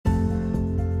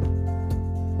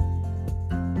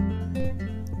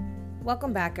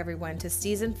Welcome back, everyone, to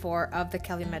Season 4 of the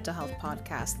Kelly Mental Health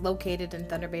Podcast, located in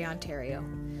Thunder Bay, Ontario.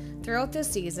 Throughout this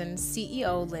season,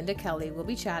 CEO Linda Kelly will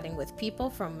be chatting with people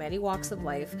from many walks of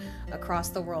life across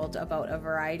the world about a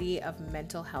variety of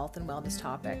mental health and wellness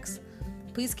topics.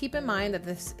 Please keep in mind that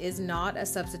this is not a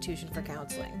substitution for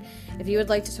counseling. If you would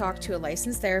like to talk to a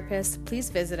licensed therapist, please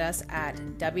visit us at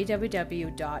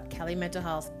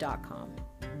www.kellymentalhealth.com.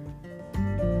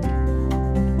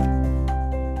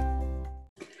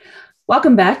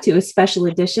 Welcome back to a special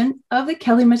edition of the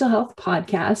Kelly Mental Health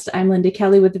Podcast. I'm Linda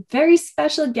Kelly with a very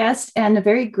special guest and a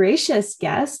very gracious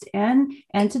guest, Anne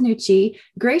Antonucci.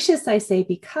 Gracious, I say,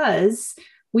 because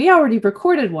we already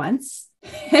recorded once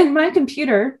and my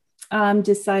computer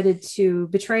decided to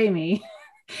betray me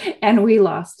and we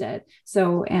lost it.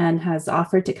 So Anne has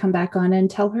offered to come back on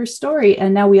and tell her story.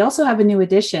 And now we also have a new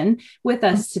addition with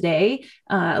us today,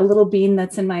 a little bean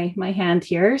that's in my hand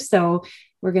here. So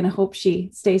we're going to hope she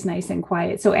stays nice and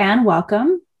quiet. So Anne,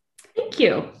 welcome. Thank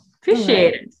you.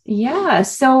 Appreciate it. Yeah.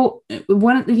 So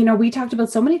we talked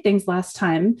about so many things last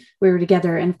time we were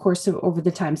together. And of course, over the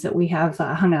times that we have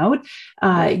hung out,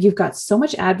 you've got so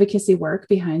much advocacy work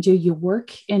behind you. You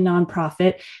work in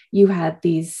nonprofit. You had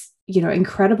these,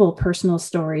 incredible personal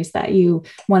stories that you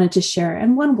wanted to share.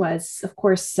 And one was, of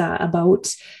course,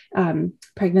 about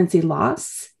pregnancy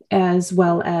loss, as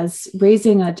well as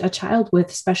raising a child with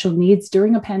special needs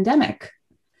during a pandemic.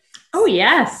 Oh,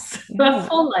 yes. Yeah. A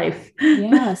full life.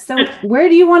 Yeah. So where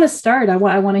do you want to start? I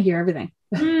want to hear everything.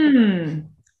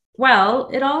 Well,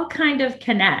 it all kind of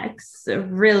connects.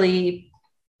 Really,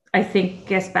 I think,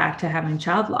 gets back to having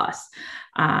child loss.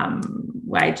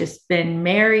 I just been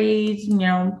married,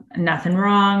 nothing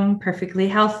wrong, perfectly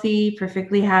healthy,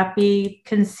 perfectly happy,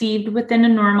 conceived within a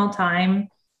normal time.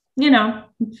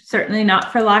 Certainly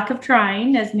not for lack of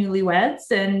trying as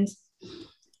newlyweds, and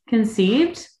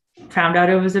conceived, found out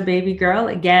it was a baby girl.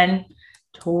 Again,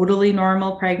 totally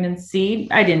normal pregnancy.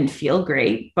 I didn't feel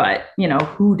great, but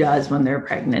who does when they're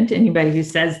pregnant? Anybody who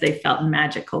says they felt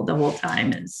magical the whole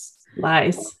time is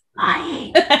lying.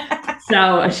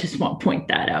 So I just want to point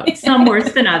that out. Some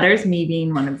worse than others, me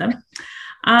being one of them.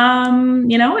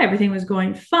 Everything was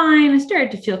going fine. I started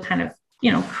to feel kind of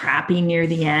crappy near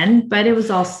the end, but it was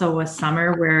also a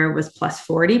summer where it was plus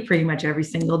 40 pretty much every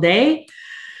single day.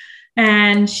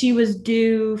 And she was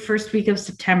due first week of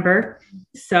September.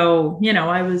 So,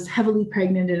 I was heavily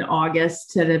pregnant in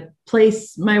August at a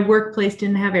place, my workplace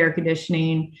didn't have air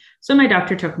conditioning. So my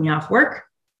doctor took me off work.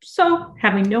 So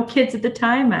having no kids at the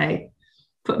time, I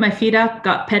put my feet up,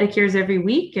 got pedicures every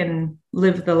week and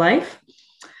lived the life.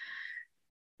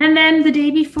 And then the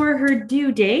day before her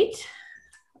due date,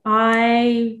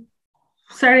 I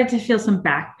started to feel some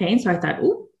back pain. So I thought,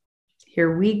 ooh,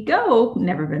 here we go.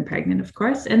 Never been pregnant, of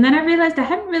course. And then I realized I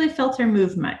hadn't really felt her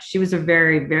move much. She was a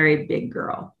very, very big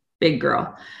girl.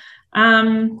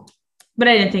 But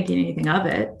I didn't think anything of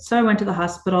it. So I went to the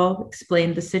hospital,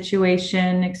 explained the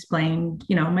situation, explained,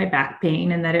 my back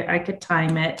pain and that I could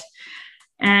time it.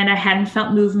 And I hadn't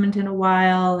felt movement in a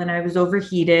while and I was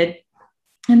overheated.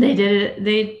 And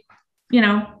they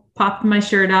popped my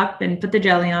shirt up and put the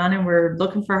jelly on and we're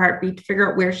looking for a heartbeat to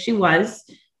figure out where she was,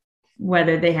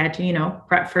 whether they had to,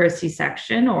 prep for a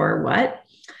C-section or what.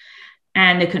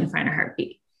 And they couldn't find a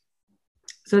heartbeat.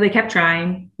 So they kept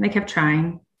trying.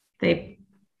 They,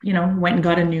 went and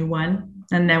got a new one.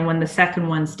 And then when the second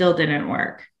one still didn't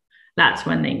work, that's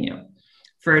when they knew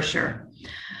for sure.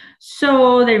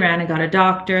 So they ran and got a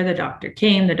doctor. The doctor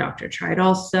came, the doctor tried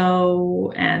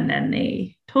also. And then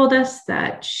they told us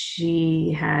that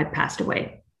she had passed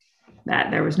away,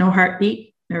 that there was no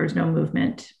heartbeat, there was no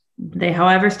movement. They,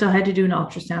 however, still had to do an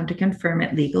ultrasound to confirm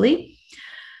it legally.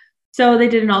 So they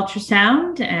did an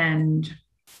ultrasound and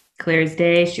clear as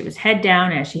day, she was head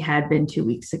down as she had been 2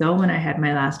 weeks ago when I had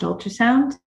my last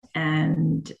ultrasound,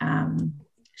 and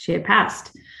she had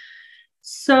passed.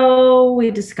 So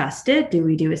we discussed it. Do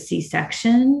we do a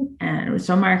C-section? And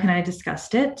so Mark and I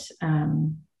discussed it.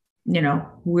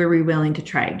 Were we willing to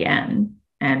try again?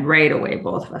 And right away,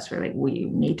 both of us were like, we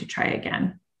need to try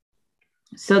again.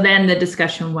 So then the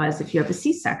discussion was, if you have a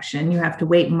C-section, you have to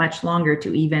wait much longer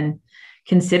to even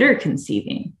consider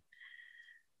conceiving.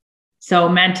 So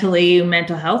mental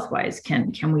health wise,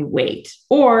 can we wait?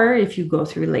 Or if you go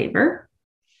through labor,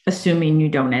 assuming you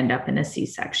don't end up in a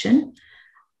C-section,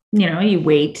 you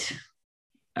wait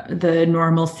the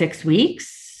normal 6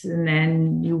 weeks and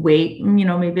then you wait,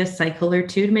 maybe a cycle or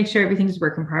two to make sure everything's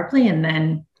working properly and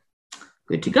then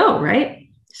good to go, right?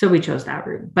 So we chose that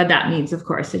route. But that means, of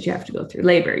course, that you have to go through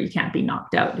labor. You can't be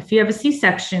knocked out. If you have a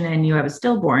C-section and you have a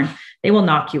stillborn, they will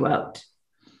knock you out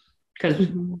because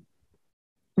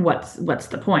what's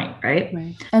the point, right?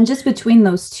 Right. And just between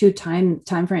those two time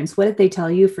frames, what did they tell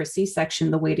you for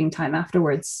C-section, the waiting time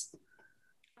afterwards?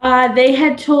 They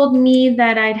had told me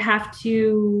that I'd have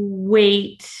to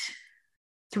wait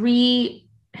 3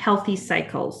 healthy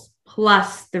cycles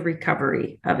plus the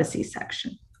recovery of a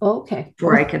C-section. Oh, okay.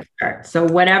 Before I could start. So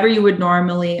whatever you would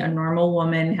normally, a normal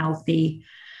woman, healthy,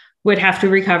 would have to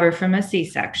recover from a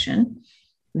C-section.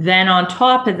 Then on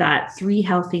top of that, 3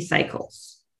 healthy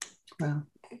cycles. Wow.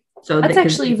 So that's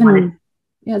actually even,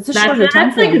 it's a shorter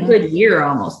time frame. That's like a good year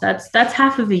almost. That's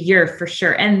half of a year for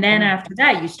sure. And then after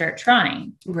that, you start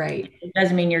trying. Right. It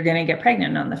doesn't mean you're going to get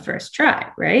pregnant on the first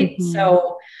try, right? Mm-hmm.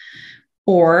 So,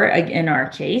 or in our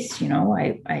case, you know,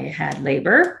 I had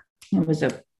labor. It was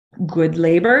a good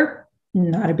labor,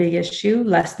 not a big issue,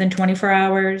 less than 24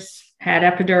 hours, had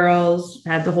epidurals,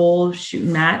 had the whole shoot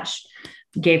and match,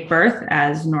 gave birth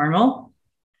as normal,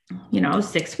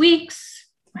 6 weeks,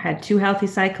 had 2 healthy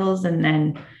cycles, and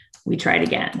then we tried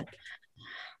again.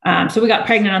 So we got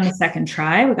pregnant on the second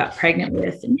try. We got pregnant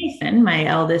with Nathan, my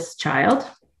eldest child.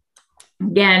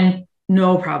 Again,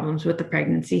 no problems with the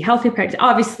pregnancy, healthy pregnancy.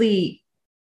 Obviously,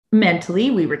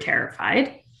 mentally, we were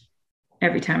terrified.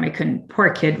 Every time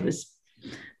poor kid was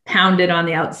pounded on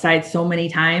the outside so many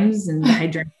times, and I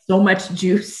drank so much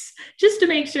juice just to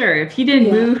make sure. If he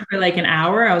didn't move for like an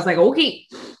hour, I was like, okay,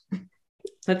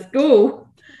 let's go.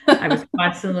 I was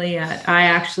constantly I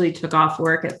actually took off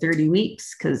work at 30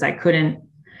 weeks because I couldn't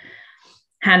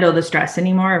handle the stress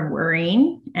anymore of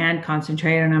worrying and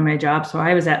concentrating on my job. So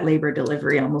I was at labor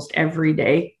delivery almost every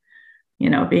day,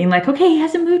 being like, okay, he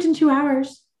hasn't moved in 2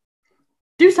 hours.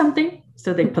 Do something.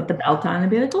 So they put the belt on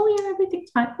and be like, oh yeah, everything's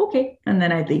fine. Okay. And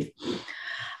then I'd leave.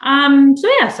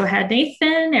 So I had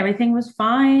Nathan, everything was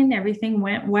fine. Everything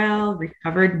went well,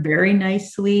 recovered very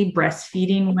nicely.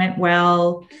 Breastfeeding went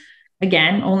well.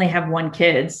 Again, only have 1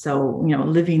 kid. So,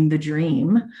 living the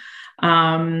dream.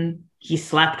 He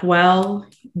slept well.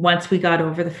 Once we got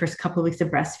over the first couple of weeks of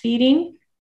breastfeeding,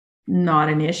 not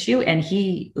an issue. And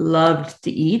he loved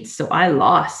to eat. So I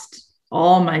lost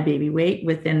all my baby weight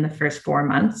within the first 4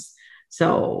 months.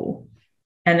 So,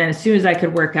 and then as soon as I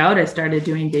could work out, I started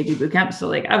doing baby boot camp. So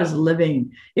like I was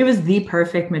living, it was the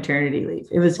perfect maternity leave.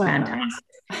 It was fantastic.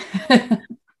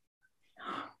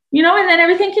 And then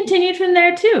everything continued from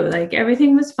there too. Like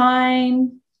everything was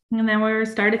fine. And then we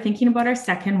started thinking about our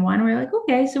second one. We were like,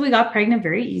 okay, so we got pregnant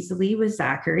very easily with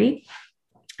Zachary.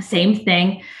 Same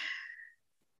thing.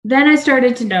 Then I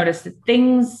started to notice that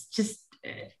things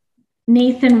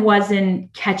Nathan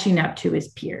wasn't catching up to his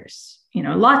peers.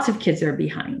 Lots of kids are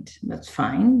behind. That's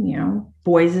fine.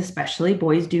 Boys, especially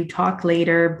boys do talk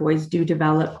later. Boys do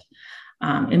develop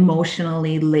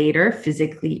emotionally later,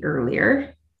 physically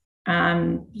earlier.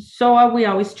 So we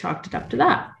always chalked it up to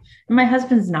that. And my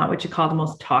husband's not what you call the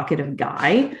most talkative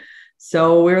guy.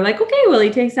 So we were like, okay, well,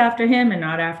 he takes after him and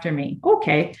not after me.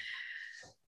 Okay.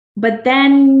 But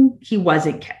then he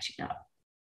wasn't catching up.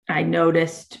 I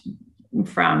noticed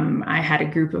I had a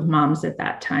group of moms at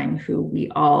that time who we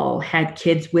all had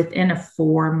kids within a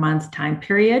 4-month time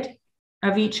period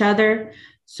of each other.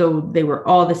 So they were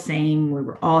all the same. We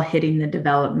were all hitting the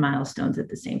development milestones at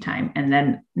the same time. And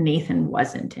then Nathan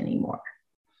wasn't anymore.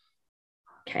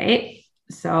 Okay.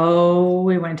 So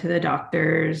we went to the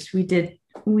doctors. We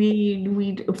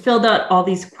filled out all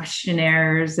these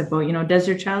questionnaires about, does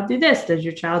your child do this? Does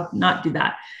your child not do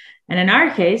that? And in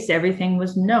our case, everything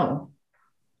was no.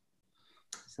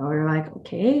 So we were like,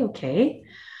 okay.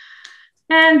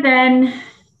 And then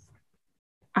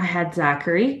I had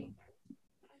Zachary,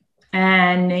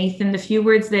 and Nathan, the few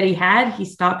words that he had, he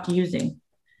stopped using,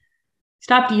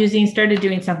 started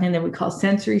doing something that we call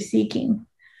sensory seeking.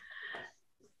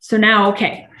 So now,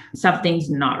 okay, something's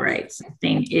not right.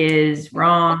 Something is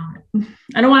wrong.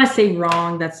 I don't want to say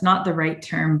wrong. That's not the right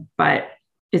term, but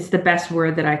it's the best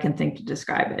word that I can think to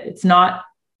describe it. It's not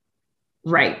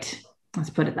right.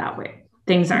 Let's put it that way.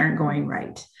 Things aren't going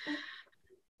right.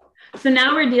 So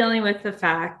now we're dealing with the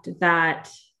fact that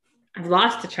I've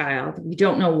lost a child. We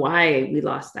don't know why we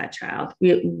lost that child.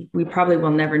 We probably will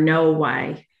never know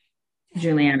why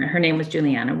Juliana, her name was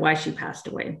Juliana, why she passed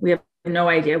away. We have no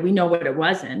idea. We know what it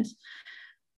wasn't.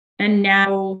 And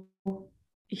now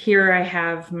here I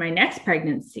have my next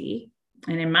pregnancy.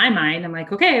 And in my mind, I'm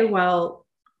like, okay, well,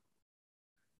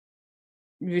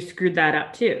 you screwed that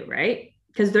up too, right?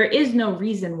 Because there is no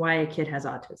reason why a kid has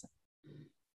autism.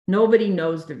 Nobody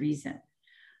knows the reason.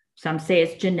 Some say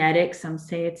it's genetic, some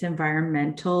say it's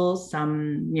environmental,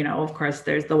 some, of course,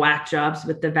 there's the whack jobs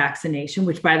with the vaccination,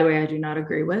 which, by the way, I do not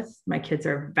agree with. My kids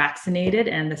are vaccinated,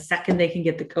 and the second they can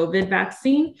get the COVID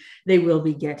vaccine, they will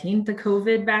be getting the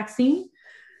COVID vaccine.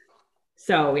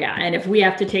 So yeah, and if we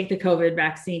have to take the COVID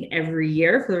vaccine every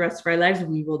year for the rest of our lives,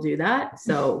 we will do that.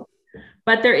 So,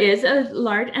 but there is a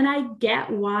large, and I get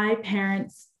why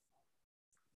parents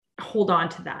hold on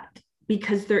to that,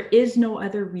 because there is no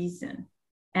other reason.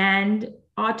 And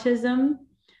autism,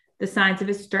 the signs of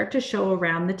it start to show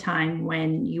around the time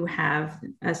when you have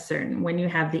when you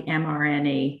have the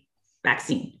mRNA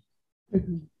vaccine.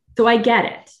 Mm-hmm. So I get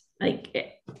it.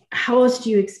 Like, how else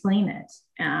do you explain it?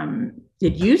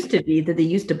 It used to be that they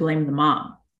used to blame the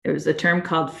mom. There was a term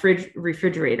called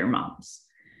refrigerator moms.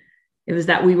 It was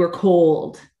that we were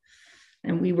cold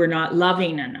and we were not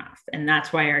loving enough. And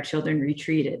that's why our children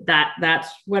retreated. That's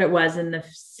what it was in the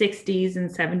 60s and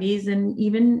 70s and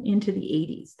even into the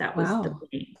 80s. That was the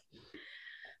blame.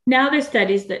 Now there's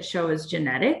studies that show it's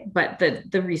genetic, but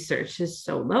the research is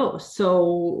so low.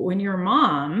 So when you're a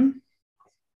mom,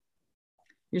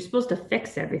 you're supposed to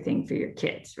fix everything for your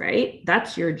kids, right?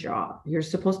 That's your job. You're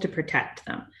supposed to protect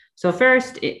them. So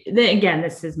first, again,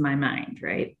 this is my mind,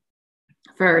 right?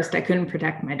 First, I couldn't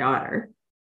protect my daughter.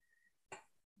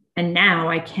 And now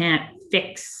I can't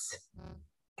fix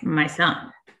my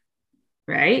son,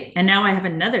 right? And now I have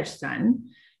another son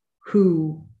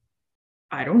who,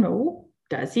 I don't know,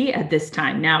 does he at this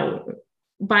time? Now,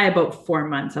 by about 4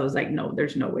 months, I was like, no,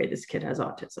 there's no way this kid has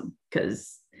autism,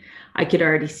 because I could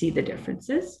already see the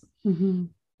differences. Mm-hmm.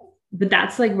 But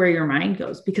that's like where your mind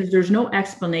goes, because there's no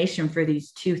explanation for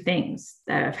these two things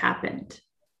that have happened.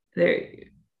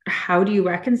 How do you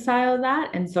reconcile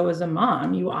that? And so as a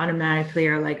mom, you automatically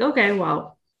are like, okay,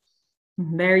 well,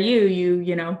 there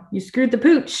you screwed the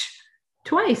pooch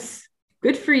twice.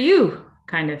 Good for you,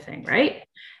 kind of thing, right?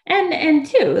 And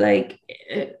too, like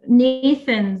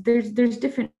Nathan, there's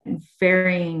different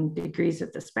varying degrees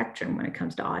of the spectrum when it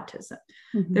comes to autism.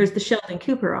 Mm-hmm. There's the Sheldon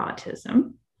Cooper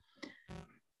autism,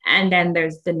 and then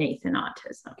there's the Nathan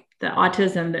autism, the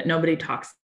autism that nobody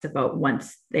talks about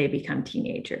once they become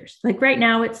teenagers. Like right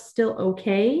now, it's still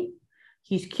okay.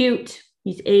 He's cute.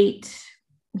 He's 8.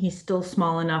 He's still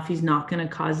small enough. He's not going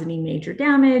to cause any major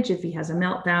damage. If he has a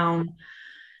meltdown,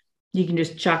 you can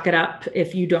just chalk it up,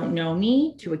 if you don't know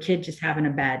me, to a kid just having a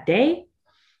bad day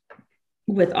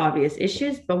with obvious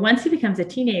issues. But once he becomes a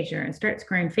teenager and starts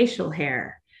growing facial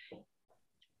hair,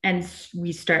 and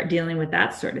we start dealing with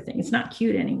that sort of thing, it's not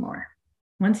cute anymore.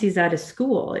 Once he's out of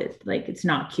school, it's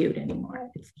not cute anymore.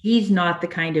 He's not the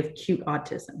kind of cute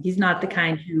autism. He's not the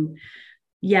kind who,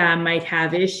 might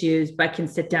have issues, but can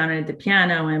sit down at the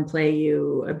piano and play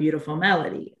you a beautiful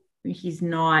melody. He's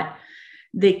not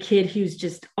the kid who's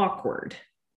just awkward.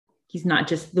 He's not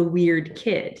just the weird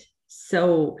kid.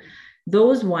 So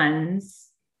those ones,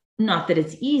 not that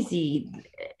it's easy,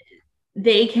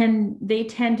 they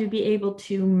tend to be able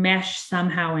to mesh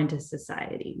somehow into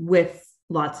society with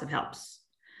lots of helps.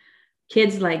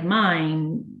 Kids like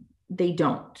mine, they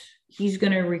don't. He's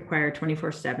going to require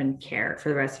 24/7 care for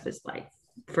the rest of his life,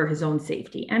 for his own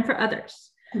safety and for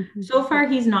others. Mm-hmm. So far,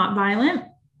 he's not violent.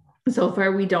 So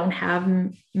far, we don't have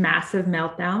massive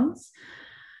meltdowns,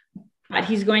 but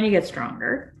he's going to get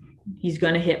stronger. He's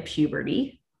going to hit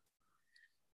puberty,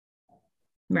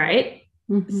 right?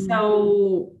 Mm-hmm.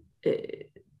 So,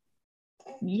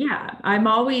 I'm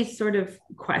always sort of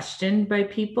questioned by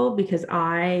people, because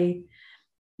I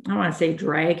don't want to say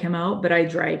drag him out, but I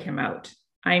drag him out.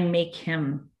 I make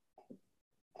him,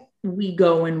 we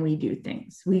go and we do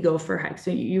things. We go for hikes. So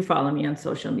you follow me on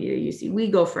social media, you see, we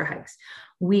go for hikes.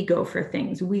 We go for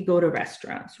things. We go to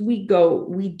restaurants. We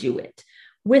do it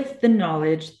with the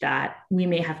knowledge that we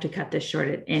may have to cut this short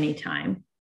at any time.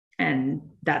 And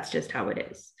that's just how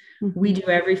it is. Mm-hmm. We do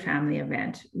every family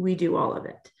event. We do all of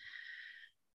it,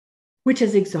 which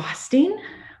is exhausting,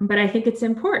 but I think it's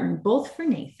important both for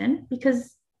Nathan,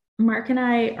 because Mark and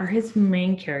I are his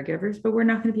main caregivers, but we're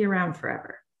not going to be around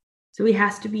forever. So he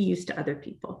has to be used to other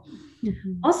people.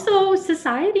 Mm-hmm. Also,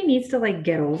 society needs to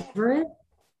get over it.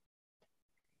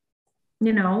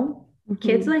 Mm-hmm.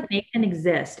 Kids like Nathan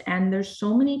exist. And there's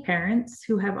so many parents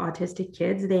who have autistic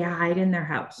kids, they hide in their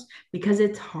house because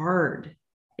it's hard.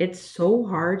 It's so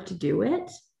hard to do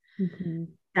it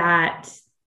that,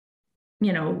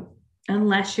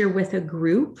 unless you're with a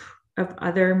group of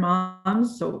other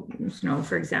moms. So,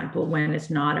 for example, when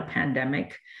it's not a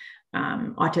pandemic,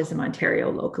 Autism Ontario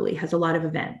locally has a lot of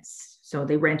events. So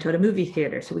they rent out a movie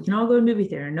theater so we can all go to a movie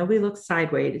theater and nobody looks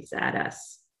sideways at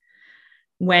us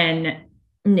when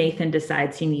Nathan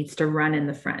decides he needs to run in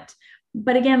the front.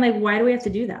 But again, why do we have to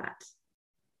do that?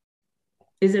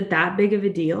 Is it that big of a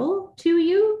deal to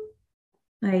you?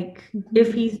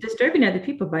 If he's disturbing other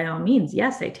people, by all means,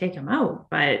 yes, I take him out,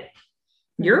 but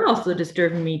you're also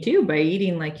disturbing me too by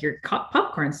eating your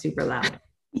popcorn super loud.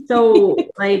 So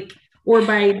or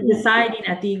by deciding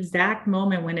at the exact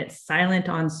moment when it's silent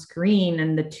on screen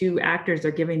and the two actors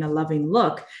are giving a loving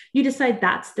look, you decide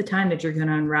that's the time that you're going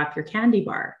to unwrap your candy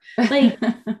bar. Like,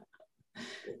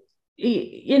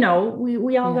 we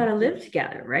all got to live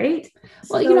together, right?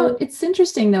 Well, it's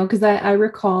interesting though, because I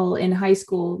recall in high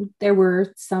school, there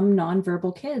were some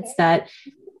nonverbal kids that,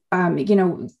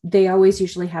 they always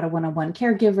usually had a one-on-one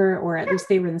caregiver, or at least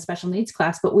they were in the special needs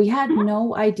class, but we had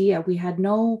no idea. We had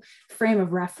no frame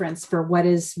of reference for what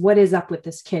is up with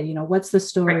this kid. What's the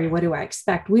story? Right. What do I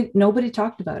expect? Nobody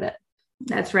talked about it.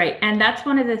 That's right. And that's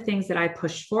one of the things that I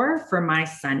push for my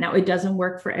son. Now, it doesn't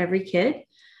work for every kid,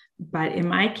 but in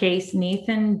my case,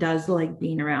 Nathan does like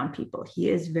being around people. He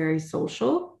is very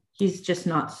social. He's just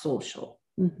not social,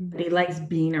 but he likes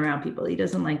being around people. He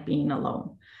doesn't like being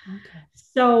alone. Okay.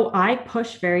 So I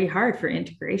push very hard for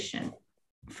integration.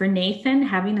 For Nathan,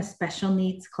 having a special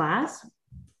needs class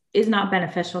is not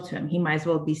beneficial to him. He might as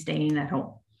well be staying at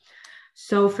home.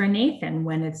 So for Nathan,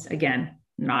 when it's, again,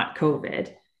 not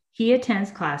COVID, he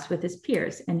attends class with his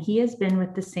peers, and he has been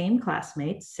with the same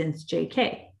classmates since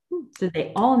JK. So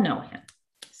they all know him.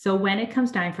 So when it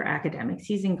comes time for academics,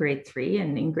 he's in grade 3,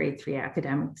 and in grade 3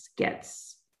 academics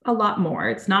gets a lot more.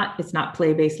 It's not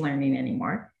play-based learning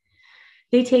anymore.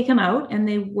 They take him out and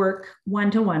they work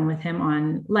one-to-one with him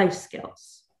on life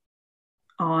skills,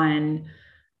 on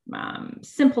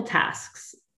simple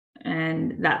tasks,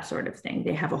 and that sort of thing.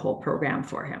 They have a whole program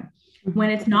for him. When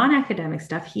it's non-academic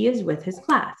stuff, he is with his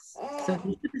class. So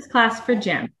he's with his class for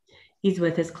gym. He's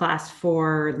with his class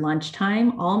for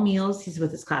lunchtime, all meals. He's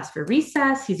with his class for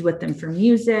recess. He's with them for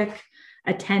music,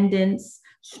 attendance,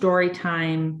 story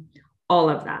time, all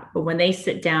of that. But when they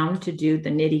sit down to do the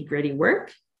nitty-gritty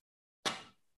work,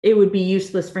 it would be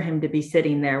useless for him to be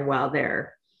sitting there while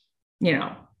they're,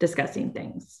 discussing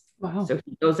things. Wow. So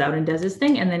he goes out and does his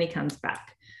thing, and then he comes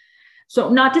back. So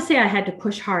not to say I had to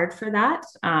push hard for that.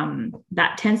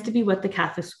 That tends to be what the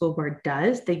Catholic School Board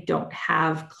does. They don't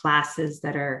have classes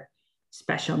that are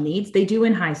special needs. They do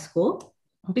in high school,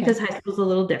 because high school is a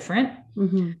little different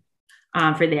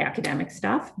for the academic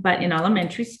stuff. But in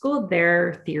elementary school,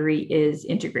 their theory is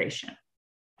integration.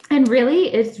 And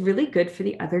really, it's really good for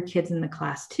the other kids in the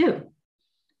class too,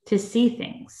 to see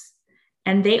things.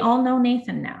 And they all know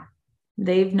Nathan now.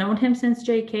 They've known him since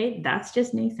JK. That's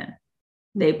just Nathan.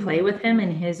 They play with him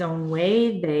in his own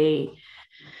way.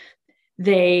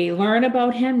 They learn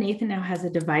about him. Nathan now has a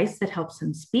device that helps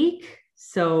him speak.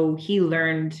 So he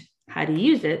learned how to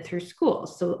use it through school.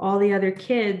 So all the other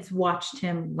kids watched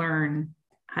him learn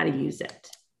how to use it.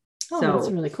 Oh, so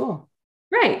that's really cool.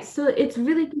 Right. So it's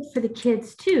really good for the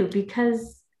kids too,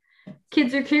 because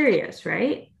kids are curious,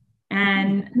 right?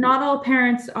 And not all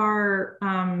parents are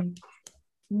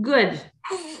good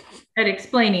at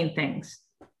explaining things.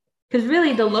 Because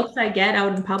really the looks I get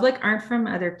out in public aren't from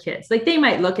other kids. Like, they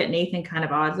might look at Nathan kind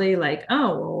of oddly, like,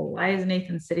 oh, well, why is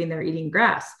Nathan sitting there eating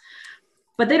grass?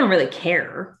 But they don't really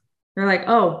care. They're like,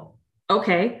 oh,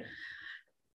 okay.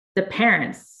 The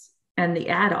parents and the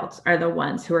adults are the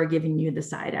ones who are giving you the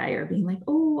side eye, or being like,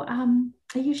 oh,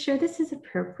 are you sure this is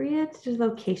appropriate? There's a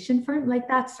location for it? Like,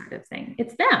 that sort of thing.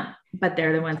 It's them, but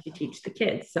they're the ones who teach the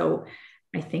kids. So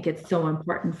I think it's so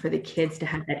important for the kids to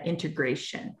have that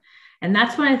integration. And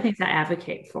that's one of the things I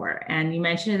advocate for. And you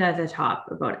mentioned it at the top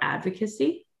about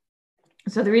advocacy.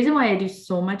 So the reason why I do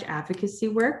so much advocacy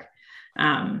work,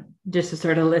 just to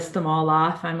sort of list them all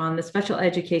off, I'm on the Special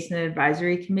Education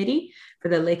Advisory Committee for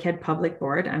the Lakehead Public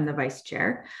Board. I'm the vice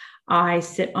chair. I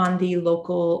sit on the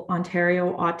local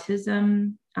Ontario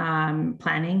Autism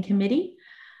Planning Committee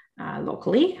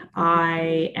locally.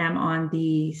 I am on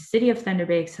the City of Thunder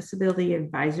Bay Accessibility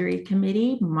Advisory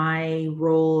Committee. My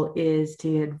role is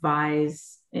to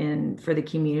advise for the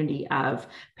community of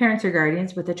parents or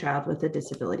guardians with a child with a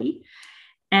disability.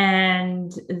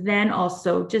 And then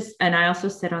also I also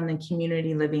sit on the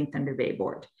Community Living Thunder Bay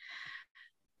Board.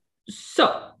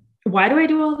 So why do I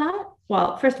do all that?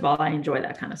 Well, first of all, I enjoy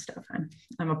that kind of stuff.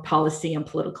 I'm a policy and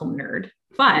political nerd,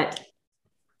 but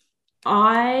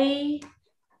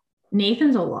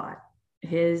Nathan's a lot.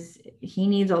 He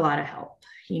needs a lot of help.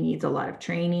 He needs a lot of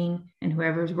training, and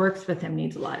whoever works with him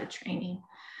needs a lot of training.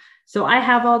 So I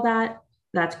have all that.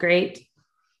 That's great,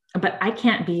 but I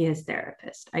can't be his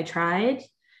therapist. I tried,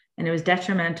 and it was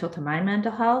detrimental to my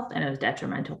mental health, and it was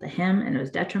detrimental to him, and it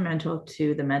was detrimental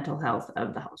to the mental health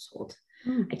of the household.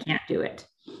 I can't do it.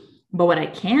 But what I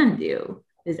can do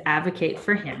is advocate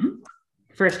for him,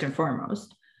 first and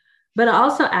foremost, but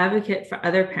also advocate for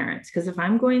other parents, because if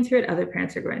I'm going through it, other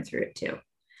parents are going through it too.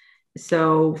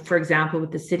 So, for example,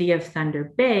 with the City of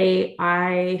Thunder Bay,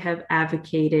 I have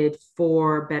advocated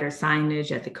for better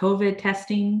signage at the COVID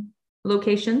testing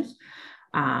locations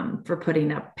for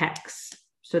putting up PECs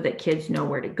so that kids know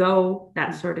where to go,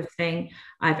 that sort of thing.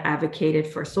 I've advocated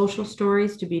for social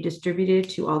stories to be distributed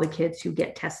to all the kids who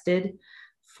get tested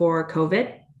for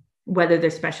COVID, whether they're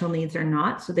special needs or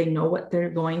not, so they know what they're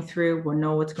going through, will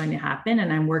know what's going to happen.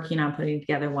 And I'm working on putting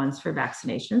together ones for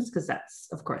vaccinations, because that's,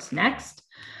 of course, next.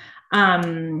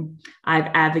 I've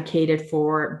advocated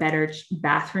for better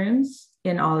bathrooms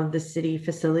in all of the city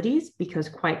facilities, because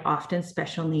quite often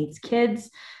special needs kids,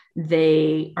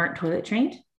 they aren't toilet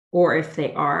trained, or if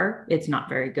they are, it's not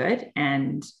very good.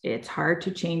 And it's hard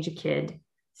to change a kid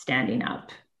standing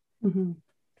up in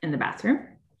the bathroom.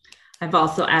 I've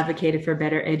also advocated for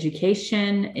better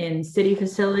education in city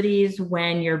facilities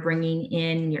when you're bringing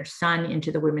in your son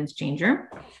into the women's change room,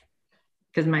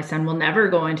 because my son will never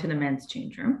go into the men's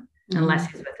change room unless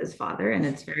he's with his father. And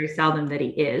it's very seldom that he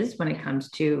is when it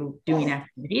comes to doing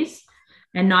activities.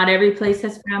 And not every place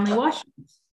has family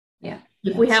washrooms. Yeah.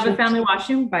 If we have a family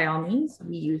washroom, by all means,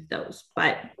 we use those.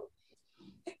 But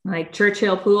like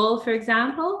Churchill Pool, for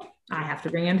example, I have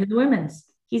to bring him to the women's.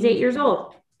 He's 8 years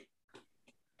old.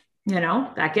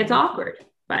 That gets awkward,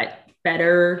 but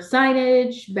better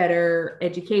signage, better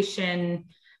education,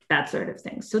 that sort of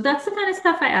thing. So that's the kind of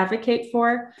stuff I advocate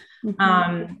for.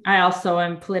 I also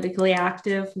am politically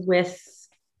active with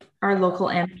our local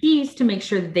MPs to make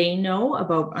sure they know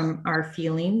about our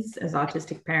feelings as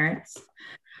autistic parents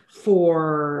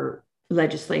for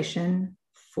legislation,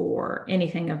 for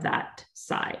anything of that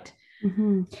side.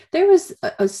 There was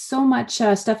so much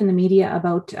stuff in the media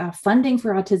about funding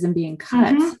for autism being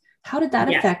cut. How did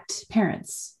that affect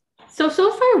parents? So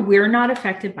far, we're not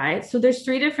affected by it. So there's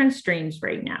 3 different streams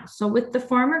right now. So with the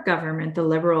former government, the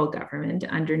Liberal government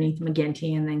underneath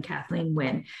McGuinty and then Kathleen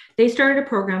Wynne, they started a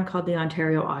program called the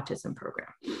Ontario Autism Program.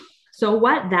 So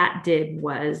what that did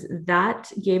was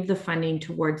that gave the funding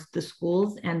towards the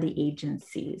schools and the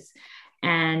agencies,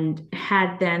 and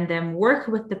had them work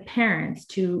with the parents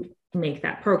to make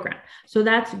that program. So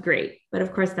that's great. But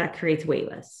of course, that creates wait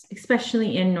lists,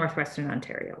 especially in Northwestern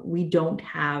Ontario. We don't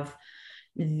have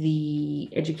the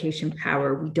education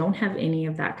power. We don't have any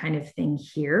of that kind of thing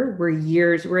here.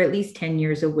 We're at least 10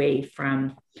 years away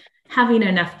from having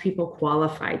enough people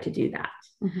qualified to do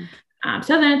that.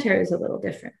 Southern Ontario is a little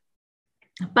different,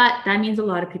 but that means a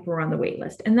lot of people were on the wait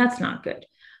list, and that's not good.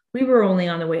 We were only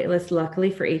on the wait list,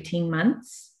 luckily, for 18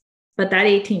 months, but that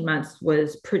 18 months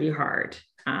was pretty hard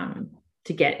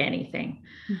to get anything.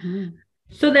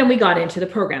 So then we got into the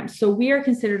program. So we are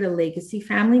considered a legacy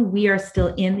family. We are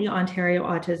still in the Ontario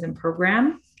Autism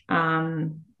Program.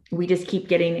 We just keep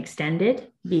getting extended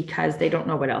because they don't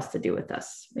know what else to do with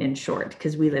us, in short,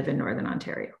 because we live in Northern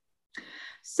Ontario.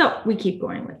 So we keep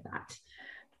going with that.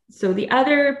 So the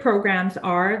other programs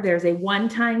there's a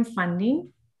one-time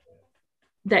funding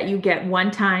that you get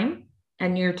one time,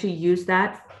 and you're to use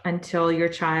that until your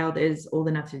child is old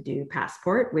enough to do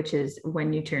passport, which is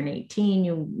when you turn 18,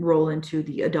 you roll into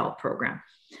the adult program.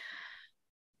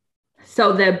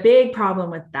 So the big problem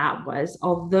with that was,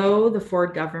 although the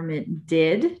Ford government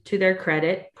did, to their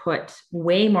credit, put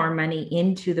way more money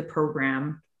into the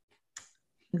program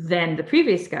than the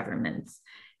previous governments,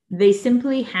 they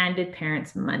simply handed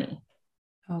parents money.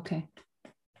 Okay.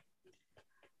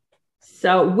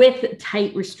 So with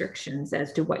tight restrictions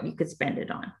as to what you could spend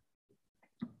it on.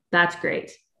 That's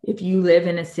great. If you live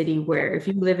in a city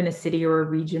or a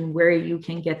region where you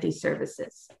can get these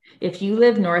services. If you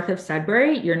live north of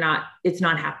Sudbury, it's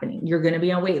not happening. You're going to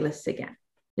be on wait lists again.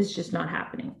 It's just not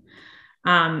happening.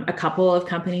 A couple of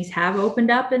companies have opened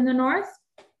up in the north,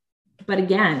 but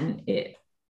again,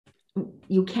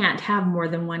 you can't have more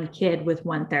than one kid with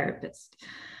one therapist.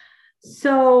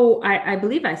 So I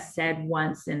believe I said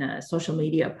once in a social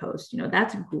media post,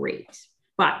 that's great,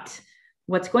 but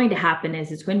what's going to happen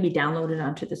is it's going to be downloaded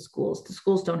onto the schools. The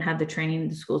schools don't have the training.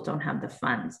 The schools don't have the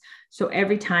funds. So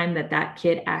every time that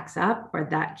kid acts up or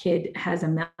that kid has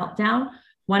a meltdown,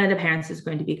 one of the parents is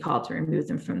going to be called to remove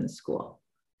them from the school.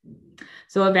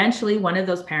 So eventually one of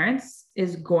those parents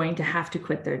is going to have to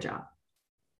quit their job.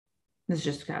 This is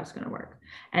just how it's going to work.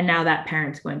 And now that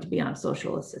parent's going to be on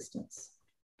social assistance.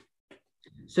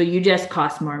 So you just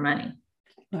cost more money.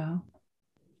 Wow.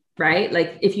 Right?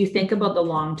 Like if you think about the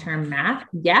long-term math,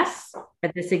 yes,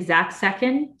 at this exact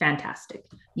second, fantastic.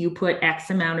 You put X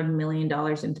amount of $1 million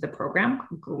into the program,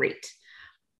 great.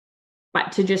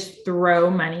 But to just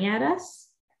throw money at us,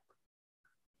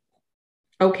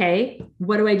 okay,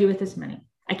 what do I do with this money?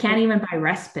 I can't even buy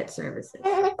respite services.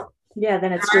 Yeah,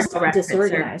 then it's just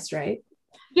disorganized, right?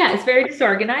 Yeah, it's very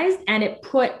disorganized. And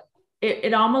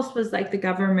it almost was like the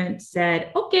government said,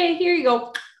 okay, here you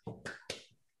go,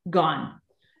 gone.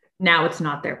 Now it's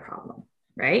not their problem.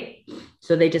 right?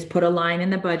 So they just put a line in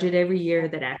the budget every year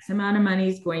that X amount of money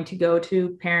is going to go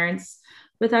to parents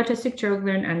with autistic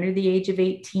children under the age of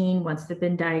 18 once they've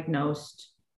been diagnosed.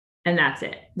 And that's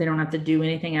it. They don't have to do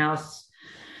anything else.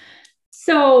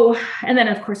 So, and then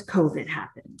of course, COVID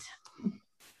happened,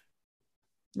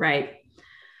 right?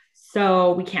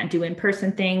 So we can't do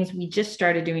in-person things. We just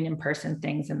started doing in-person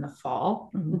things in the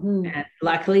fall. Mm-hmm. And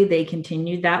luckily they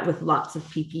continued that with lots of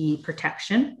PPE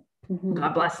protection. Mm-hmm.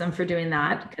 God bless them for doing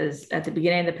that, because at the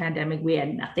beginning of the pandemic, we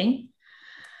had nothing.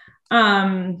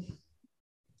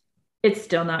 It's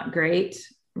still not great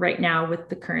right now with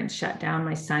the current shutdown.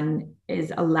 My son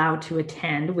is allowed to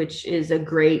attend, which is a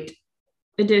great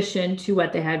addition to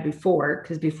what they had before,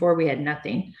 because before we had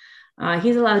nothing.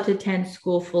 He's allowed to attend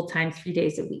school full-time 3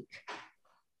 days a week.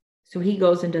 So he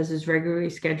goes and does his regularly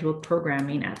scheduled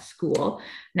programming at school.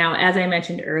 Now, as I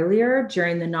mentioned earlier,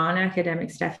 during the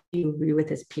non-academic stuff, he will be with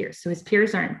his peers. So his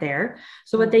peers aren't there.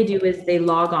 So what they do is they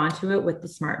log onto it with the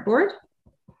smartboard,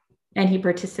 and he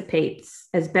participates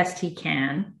as best he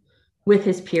can with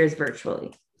his peers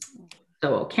virtually.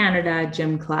 So Canada,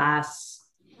 gym class,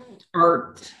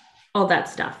 art, all that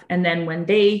stuff. And then when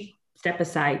they step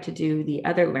aside to do the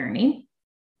other learning,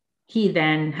 he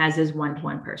then has his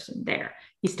one-to-one person there.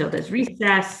 He still does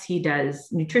recess, he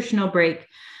does nutritional break.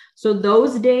 So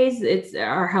those days,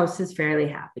 our house is fairly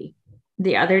happy.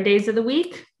 The other days of the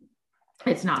week,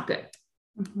 it's not good.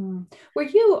 Mm-hmm.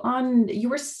 You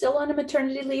were still on a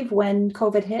maternity leave when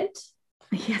COVID hit?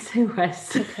 Yes, I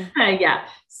was. Okay. Yeah.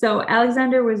 So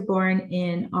Alexander was born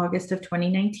in August of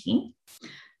 2019.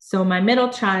 So my middle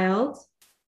child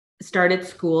started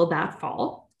school that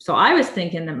fall. So I was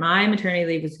thinking that my maternity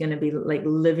leave was going to be like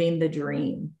living the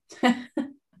dream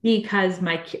because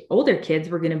my older kids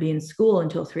were going to be in school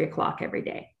until 3:00 every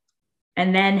day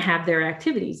and then have their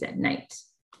activities at night.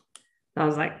 So I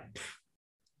was like,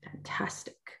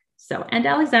 fantastic. So, and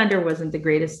Alexander wasn't the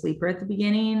greatest sleeper at the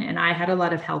beginning, and I had a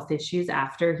lot of health issues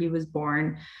after he was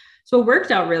born. So it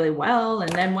worked out really well.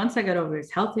 And then once I got over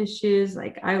his health issues,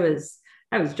 like I was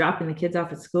dropping the kids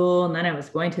off at school, and then I was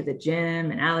going to the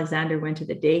gym, and Alexander went to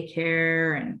the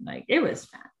daycare, and like, it was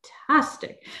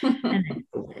fantastic. And then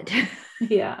COVID.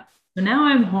 Yeah. So now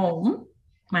I'm home.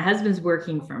 My husband's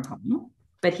working from home,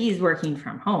 but he's working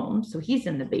from home. So he's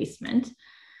in the basement.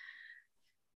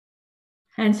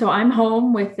 And so I'm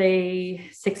home with a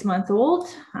 6-month-old.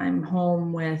 I'm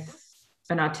home with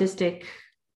an autistic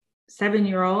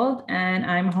 7-year-old, and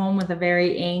I'm home with a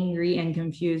very angry and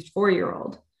confused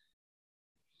 4-year-old.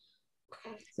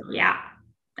 So yeah.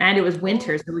 And it was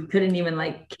winter, so we couldn't even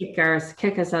like kick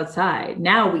us outside.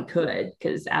 Now we could,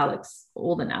 because Alex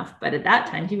old enough, but at that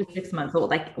time he was 6 months old.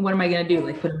 Like, what am I going to do?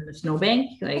 Like, put him in a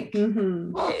snowbank? Like,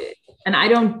 mm-hmm. And I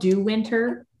don't do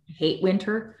winter. I hate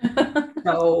winter.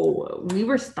 So we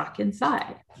were stuck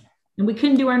inside, and we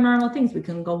couldn't do our normal things. We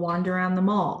couldn't go wander around the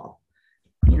mall.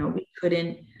 We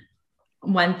couldn't.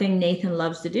 One thing Nathan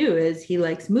loves to do is he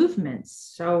likes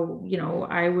movements. So,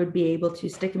 I would be able to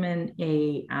stick him in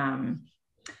a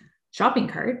shopping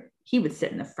cart. He would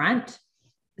sit in the front.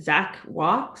 Zach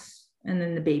walks, and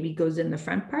then the baby goes in the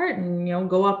front part and,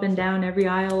 go up and down every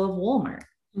aisle of Walmart.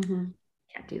 Mm-hmm.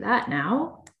 Can't do that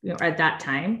now, at that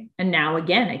time. And now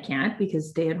again, I can't because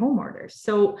stay-at-home orders.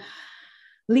 So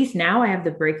at least now I have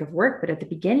the break of work, but at the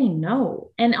beginning,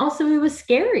 no. And also it was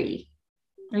scary.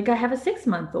 Like, I have a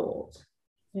 6-month-old.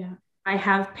 Yeah. I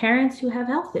have parents who have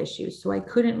health issues, so I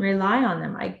couldn't rely on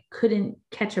them. I couldn't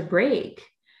catch a break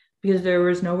because there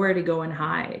was nowhere to go and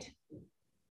hide.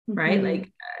 Mm-hmm. Right?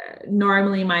 Like,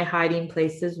 normally my hiding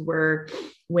places were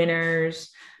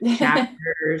Winners,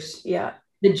 Chapters, yeah,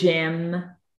 the gym,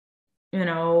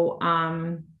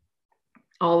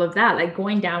 all of that. Like,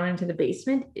 going down into the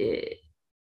basement, it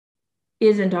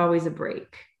isn't always a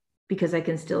break because I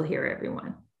can still hear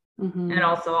everyone. Mm-hmm. And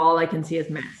also all I can see is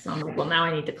mess. So I'm like, well, now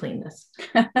I need to clean this.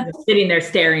 I'm sitting there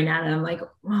staring at it. I'm like,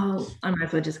 well, I might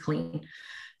as well just clean.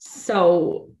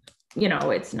 So,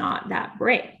 it's not that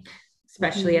break,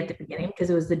 especially at the beginning, because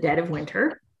it was the dead of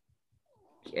winter.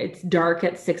 It's dark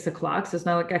at 6:00. So it's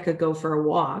not like I could go for a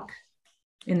walk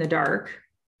in the dark,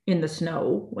 in the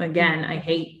snow. Again, I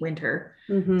hate winter.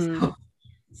 Mm-hmm.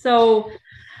 So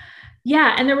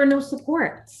yeah. And there were no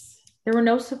supports. There were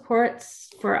no supports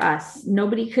for us.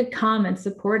 Nobody could come and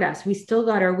support us. We still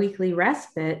got our weekly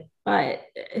respite, but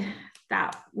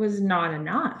that was not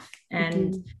enough.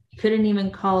 And couldn't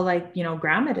even call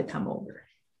grandma to come over.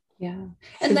 Yeah.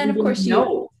 And then of course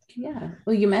you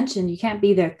mentioned you can't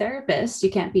be their therapist. You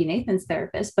can't be Nathan's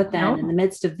therapist, but then in the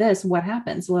midst of this, what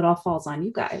happens? Well, it all falls on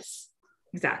you guys.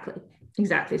 Exactly.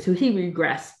 So he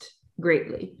regressed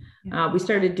greatly. We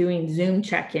started doing Zoom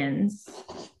check-ins,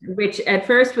 which at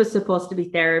first was supposed to be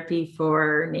therapy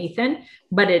for Nathan,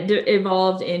 but it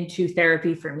evolved into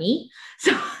therapy for me.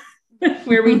 So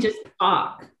where we just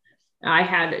talk.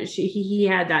 He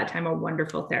had that time a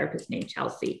wonderful therapist named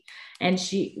Chelsea, and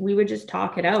we would just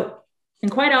talk it out.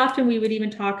 And quite often we would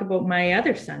even talk about my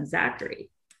other son,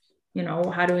 Zachary,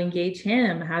 how to engage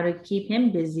him, how to keep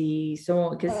him busy.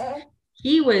 So, because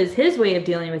his way of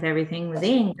dealing with everything was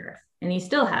anger, and he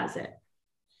still has it.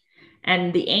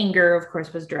 And the anger, of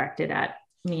course, was directed at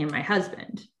me and my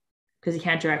husband, because he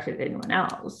can't direct it at anyone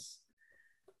else.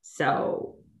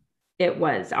 So it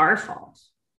was our fault.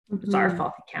 It's our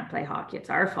fault he can't play hockey. It's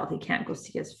our fault he can't go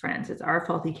see his friends. It's our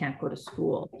fault he can't go to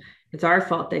school. It's our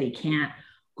fault that he can't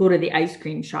go to the ice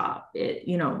cream shop,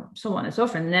 so on and so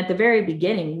forth. And at the very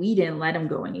beginning, we didn't let him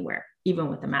go anywhere, even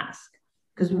with the mask,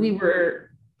 because we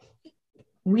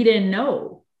didn't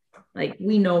know. Like,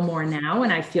 we know more now,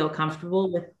 and I feel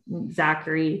comfortable with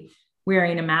Zachary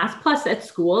wearing a mask. Plus, at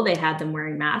school, they had them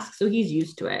wearing masks, so he's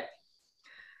used to it.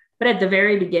 But at the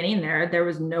very beginning there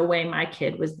was no way my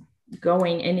kid was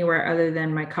going anywhere other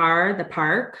than my car, the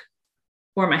park,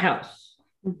 or my house.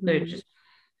 I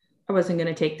wasn't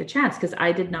going to take the chance, because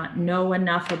I did not know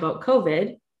enough about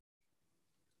COVID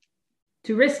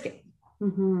to risk it.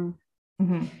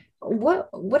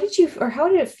 What did you, or how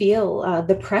did it feel,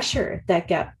 the pressure that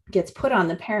gets put on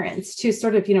the parents to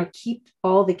sort of, keep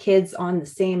all the kids on the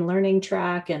same learning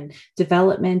track and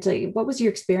development? What was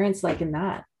your experience like in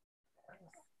that?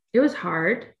 It was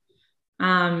hard.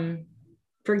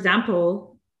 For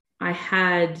example, I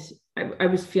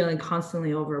was feeling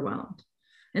constantly overwhelmed.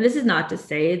 And this is not to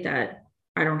say that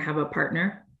I don't have a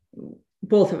partner.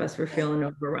 Both of us were feeling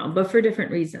overwhelmed, but for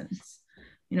different reasons.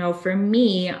 For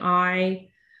me, I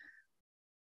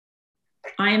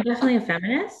am definitely a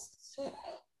feminist,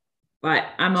 but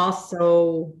I'm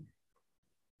also,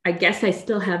 I guess I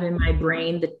still have in my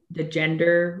brain the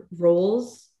gender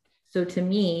roles. So to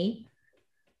me,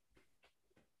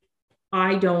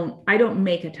 I don't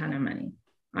make a ton of money.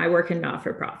 I work in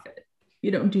not-for-profit.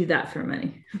 You don't do that for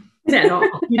money at all.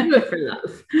 You do it for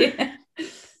love. Yeah.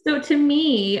 So to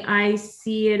me, I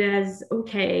see it as,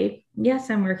 okay, yes,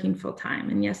 I'm working full time,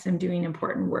 and yes, I'm doing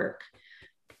important work,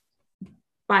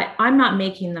 but I'm not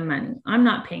making the money. I'm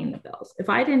not paying the bills. If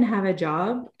I didn't have a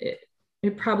job, it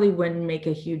probably wouldn't make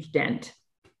a huge dent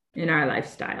in our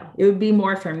lifestyle. It would be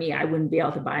more for me. I wouldn't be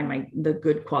able to buy the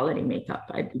good quality makeup.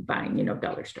 I'd be buying,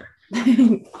 dollar store.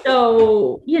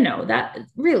 So, that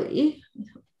really,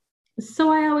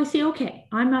 so I always say, okay,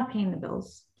 I'm not paying the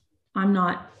bills. I'm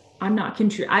not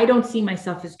contributing. I don't see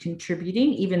myself as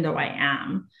contributing, even though I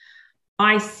am.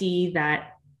 I see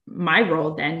that my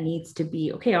role then needs to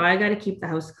be, okay, I got to keep the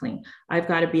house clean. I've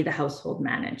got to be the household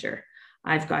manager.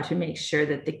 I've got to make sure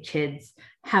that the kids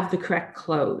have the correct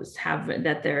clothes,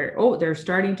 that they're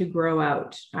starting to grow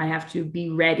out. I have to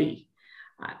be ready.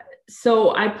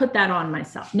 So I put that on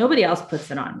myself. Nobody else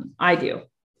puts it on me. I do.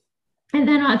 And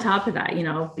then on top of that,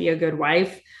 be a good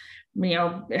wife,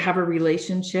 have a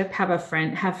relationship,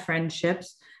 have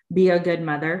friendships, be a good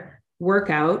mother, work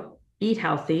out, eat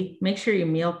healthy, make sure you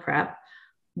meal prep,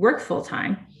 work full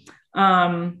time.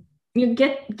 You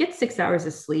get 6 hours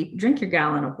of sleep, drink your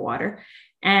gallon of water,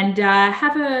 and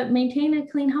maintain a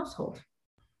clean household.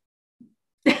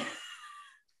 So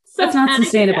that's not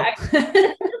sustainable.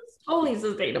 It's totally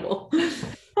sustainable.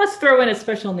 Let's throw in a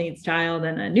special needs child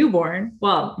and a newborn.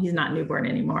 Well, he's not newborn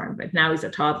anymore, but now he's a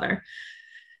toddler.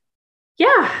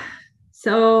 Yeah.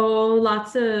 So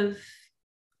lots of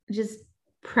just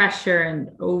pressure and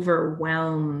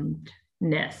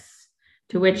overwhelmedness,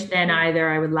 to which then either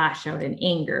I would lash out in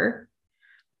anger,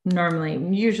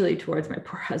 usually towards my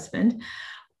poor husband,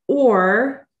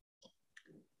 or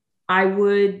I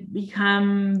would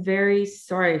become very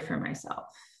sorry for myself,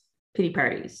 pity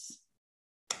parties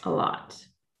a lot,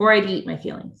 or I'd eat my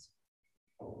feelings.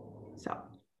 So,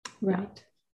 right.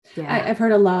 Yeah. I've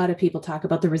heard a lot of people talk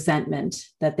about the resentment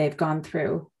that they've gone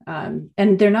through. And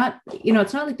they're not,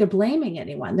 it's not like they're blaming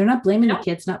anyone. They're not blaming the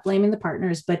kids, not blaming the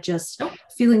partners, but just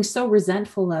feeling so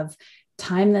resentful of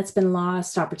time that's been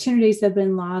lost, opportunities that have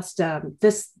been lost.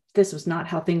 This was not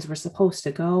how things were supposed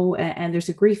to go. And there's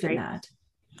a grief in that.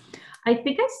 I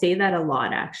think I say that a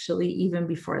lot, actually, even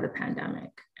before the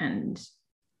pandemic. And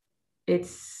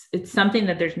it's something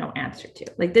that there's no answer to.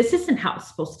 Like, this isn't how it's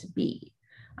supposed to be.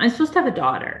 I'm supposed to have a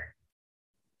daughter,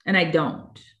 and I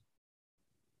don't.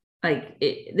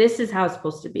 This is how it's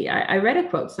supposed to be. I read a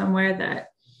quote somewhere that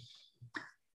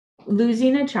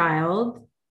losing a child,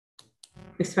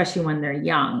 especially when they're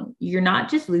young, you're not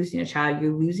just losing a child,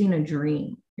 you're losing a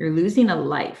dream. You're losing a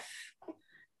life.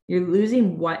 You're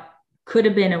losing what could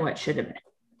have been and what should have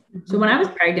been. So when I was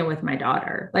pregnant with my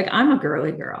daughter, like I'm a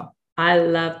girly girl. I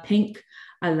love pink.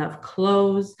 I love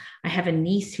clothes. I have a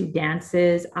niece who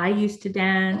dances. I used to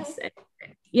dance.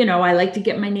 You know, I like to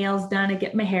get my nails done. I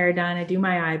get my hair done. I do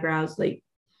my eyebrows. Like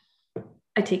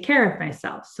I take care of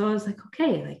myself. So I was like,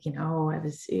 okay, like, you know,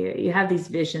 you have these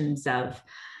visions of,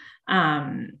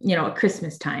 you know, at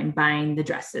Christmas time, buying the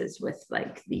dresses with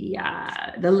like the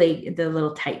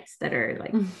little tights that are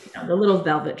like, you know, the little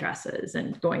velvet dresses,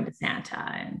 and going to Santa.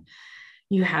 And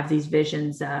you have these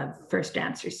visions of first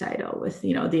dance recital with,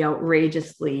 you know, the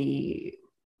outrageously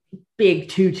big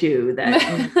tutu that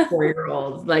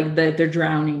 4-year-olds like that they're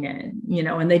drowning in, you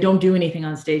know, and they don't do anything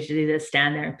on stage. They just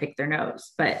stand there and pick their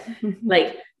nose. But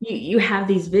like you have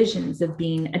these visions of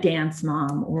being a dance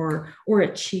mom or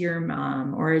a cheer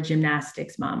mom or a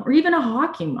gymnastics mom or even a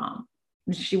hockey mom.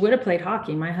 She would have played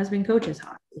hockey. My husband coaches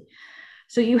hockey.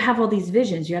 So you have all these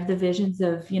visions. You have the visions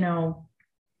of, you know,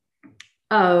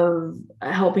 of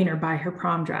helping her buy her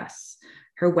prom dress,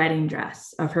 her wedding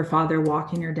dress, of her father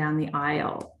walking her down the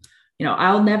aisle. You know,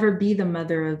 I'll never be the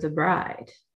mother of the bride.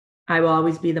 I will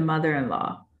always be the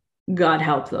mother-in-law. God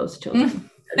help those children.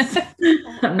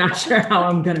 I'm not sure how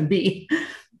I'm going to be,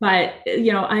 but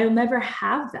you know, I'll never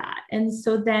have that. And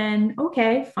so then,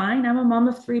 okay, fine. I'm a mom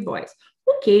of 3 boys.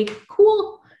 Okay,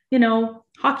 cool. You know,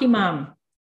 hockey mom,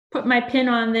 put my pin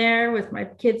on there with my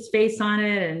kid's face on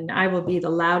it, and I will be the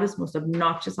loudest, most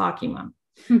obnoxious hockey mom.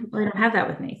 Well, I don't have that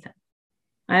with Nathan.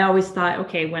 I always thought,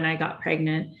 okay, when I got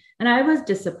pregnant, and I was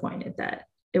disappointed that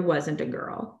it wasn't a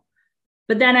girl,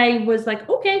 but then I was like,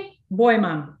 okay, boy,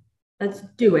 mom, let's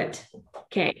do it.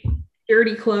 Okay.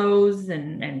 Dirty clothes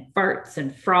and farts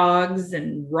and frogs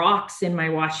and rocks in my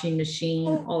washing machine,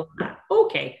 all of that.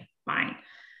 Okay, fine.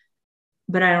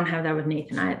 But I don't have that with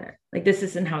Nathan either. Like, this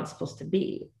isn't how it's supposed to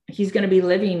be. He's going to be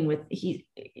living with, he's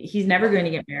never going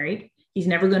to get married. He's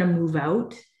never going to move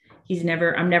out.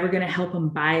 I'm never going to help him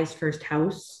buy his first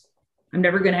house. he's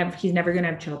never going to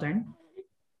have children.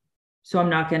 So I'm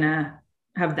not going to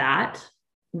have that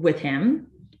with him.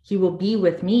 He will be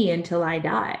with me until I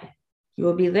die. He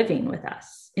will be living with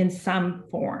us in some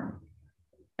form.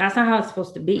 That's not how it's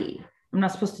supposed to be. I'm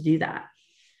not supposed to do that.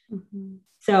 Mm-hmm.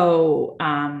 So,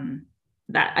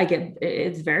 that I get,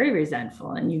 it's very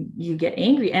resentful, and you get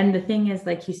angry. And the thing is,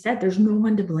 like you said, there's no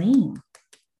one to blame.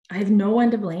 I have no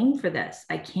one to blame for this.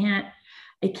 I can't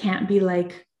be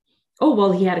like, oh,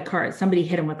 well, he had a car. Somebody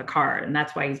hit him with a car and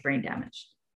that's why he's brain damaged.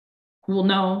 Well,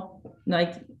 no,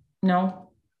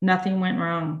 nothing went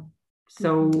wrong.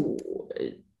 So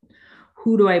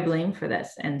who do I blame for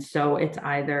this? And so it's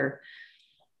either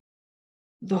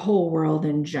the whole world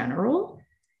in general,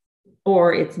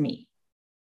 or it's me.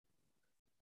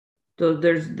 So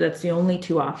that's the only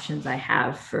 2 options I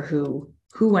have for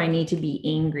who I need to be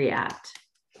angry at.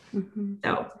 Mm-hmm.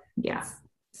 So, yeah.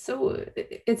 So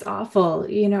it's awful,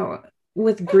 you know,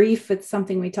 with grief. It's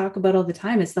something we talk about all the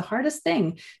time. It's the hardest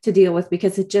thing to deal with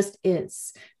because it just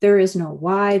is. There is no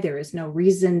why, there is no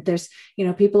reason. There's, you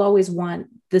know, people always want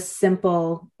the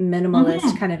simple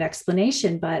minimalist kind of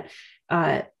explanation, but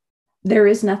there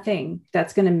is nothing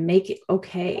that's going to make it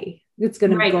okay. It's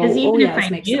going to go, even if I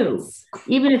knew,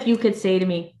 even if you could say to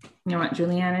me, you know what,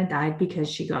 Juliana died because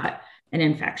she got an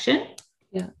infection.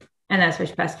 Yeah. And that's why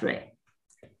she passed away.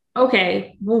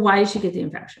 Okay. Well, why did she get the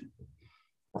infection?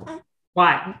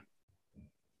 Why?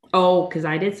 Oh, because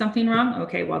I did something wrong.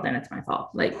 Okay. Well, then it's my fault.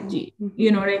 Like,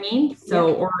 you know what I mean? So,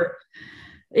 yeah. Or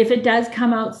if it does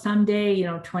come out someday, you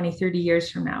know, 20, 30 years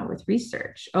from now with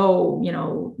research, oh, you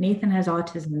know, Nathan has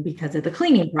autism because of the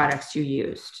cleaning products you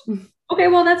used. Okay,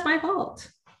 well, that's my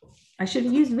fault. I should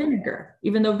have used vinegar,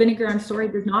 even though vinegar, I'm sorry,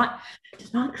 does not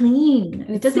clean.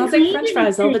 It doesn't clean French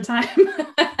fries all the time.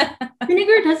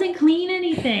 Vinegar doesn't clean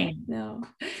anything. No.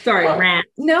 Sorry, rant.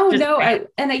 No.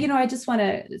 I just want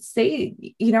to say,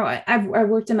 you know, I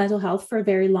worked in mental health for a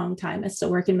very long time. I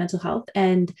still work in mental health.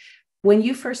 And when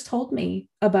you first told me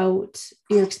about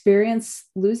your experience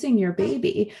losing your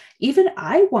baby, even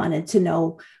I wanted to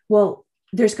know, well,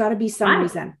 there's got to be some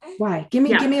reason. Why? Give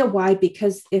me a why,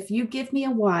 because if you give me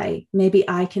a why, maybe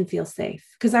I can feel safe.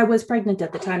 Because I was pregnant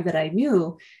at the time that I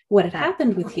knew what had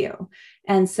happened with you.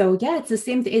 And so, yeah, it's the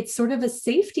same. It's sort of a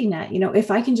safety net. You know, if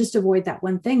I can just avoid that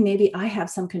one thing, maybe I have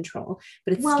some control,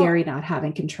 but it's scary not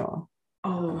having control.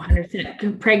 Oh,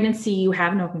 100%. Pregnancy, you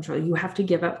have no control. You have to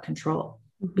give up control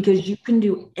because you can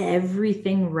do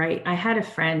everything right. I had a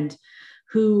friend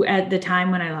who, at the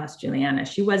time when I lost Juliana,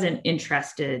 she wasn't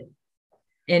interested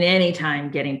in any time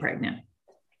getting pregnant,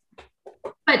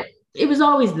 but it was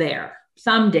always there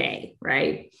someday.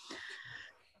 Right.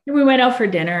 And we went out for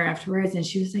dinner afterwards and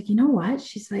she was like, you know what?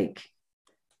 She's like,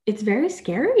 it's very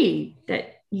scary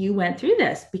that you went through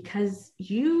this because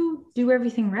you do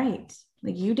everything right.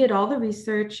 Like you did all the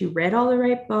research, you read all the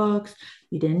right books,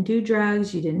 you didn't do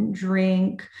drugs, you didn't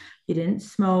drink, you didn't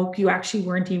smoke. You actually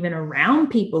weren't even around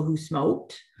people who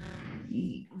smoked.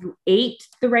 You ate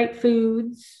the right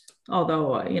foods,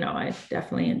 although, I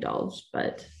definitely indulged,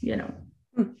 but,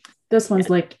 This one's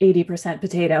like 80%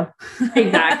 potato.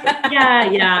 Exactly.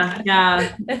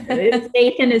 Yeah.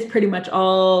 Nathan is pretty much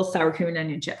all sour cream and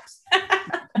onion chips,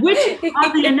 which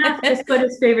oddly enough, guess what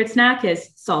his favorite snack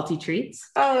is? Salty treats.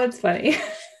 Oh, that's funny.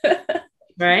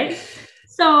 Right.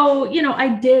 So,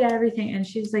 I did everything. And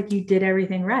she's like, you did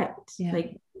everything right. Yeah.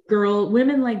 Like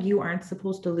women like you aren't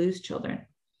supposed to lose children.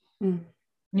 Mm.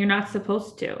 You're not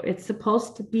supposed to. It's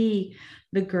supposed to be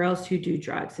the girls who do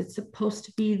drugs. It's supposed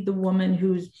to be the woman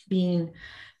who's being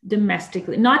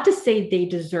domestically, not to say they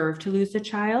deserve to lose a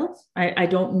child. I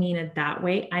don't mean it that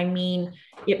way. I mean,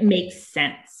 it makes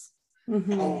sense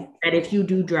that if you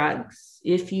do drugs,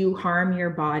 if you harm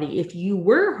your body, if you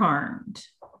were harmed,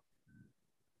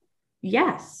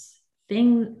 yes,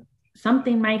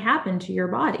 something might happen to your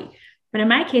body. But in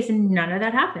my case, none of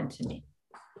that happened to me.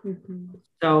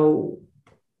 So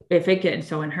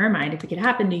in her mind, if it could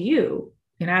happen to you,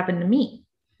 it can happen to me.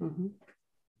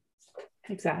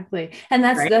 Exactly. And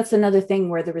that's another thing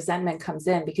where the resentment comes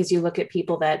in, because you look at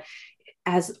people that,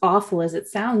 as awful as it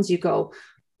sounds, you go,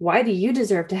 why do you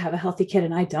deserve to have a healthy kid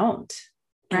and I don't?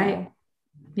 Right.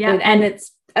 Yeah. And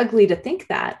it's ugly to think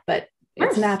that, but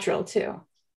it's natural too.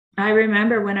 I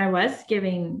remember when I was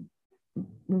giving,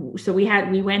 so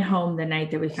we went home the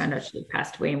night that we found out she had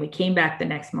passed away, and we came back the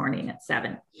next morning at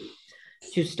 7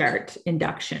 to start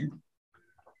induction.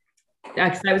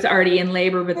 Because I was already in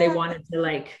labor, but they wanted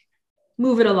to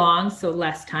move it along. So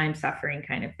less time suffering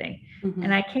kind of thing.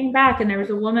 And I came back and there was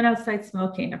a woman outside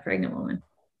smoking, a pregnant woman,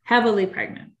 heavily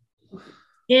pregnant,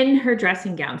 in her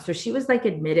dressing gown. So she was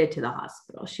admitted to the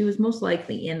hospital. She was most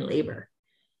likely in labor.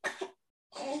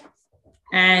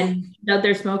 And out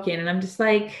there smoking. And I'm just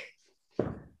like,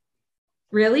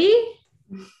 really?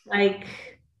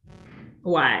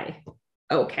 Why?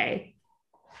 Okay,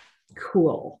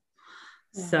 cool.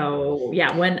 So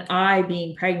when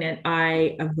being pregnant,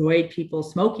 I avoid people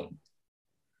smoking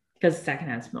because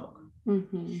secondhand smoke,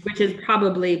 which is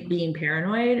probably being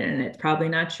paranoid, and it's probably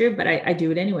not true, but I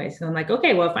do it anyway. So I'm like,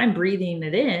 okay, well, if I'm breathing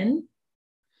it in,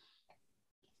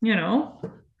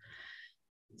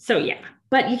 so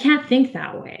but you can't think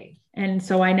that way. And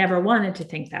so I never wanted to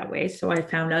think that way. So I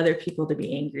found other people to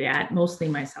be angry at, mostly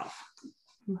myself.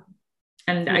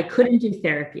 And I couldn't do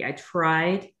therapy. I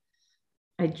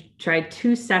tried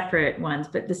 2 separate ones,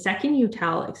 but the second you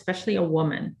tell, especially a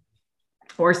woman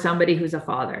or somebody who's a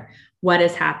father, what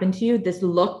has happened to you, this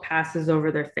look passes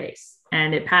over their face.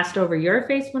 And it passed over your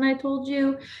face when I told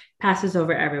you, passes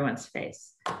over everyone's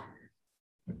face.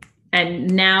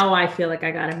 And now I feel like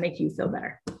I got to make you feel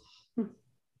better.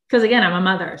 Because again, I'm a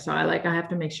mother. So I have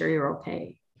to make sure you're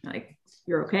okay.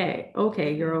 You're okay.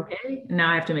 Okay, you're okay. And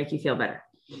now I have to make you feel better.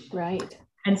 Right.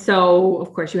 And so,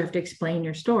 of course, you have to explain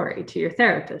your story to your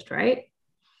therapist, right?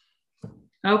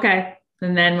 Okay.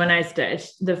 And then when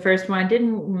the first one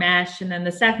didn't mesh. And then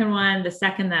the second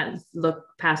that look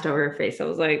passed over her face, I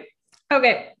was like,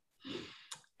 okay,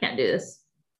 can't do this.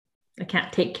 I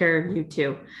can't take care of you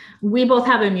too. We both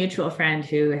have a mutual friend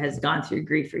who has gone through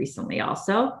grief recently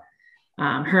also.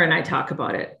 Her and I talk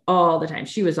about it all the time.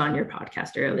 She was on your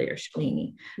podcast earlier,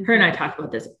 Shalini. Her and I talk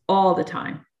about this all the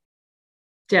time.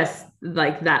 Just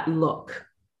that look.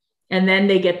 And then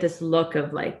they get this look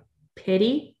of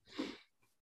pity.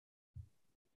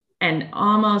 And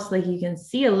almost you can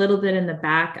see a little bit in the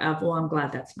back of, well, I'm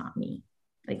glad that's not me.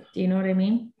 Do you know what I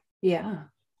mean? Yeah.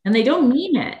 And they don't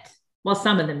mean it. Well,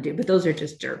 some of them do, but those are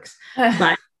just jerks.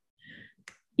 But,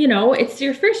 it's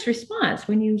your first response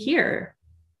when you hear,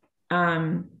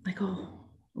 oh,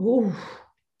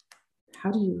 how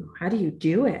do you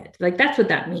do it? That's what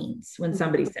that means when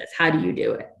somebody says, how do you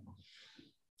do it?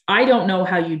 I don't know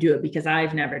how you do it because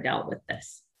I've never dealt with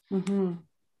this.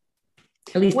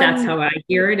 At least that's how I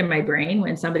hear it in my brain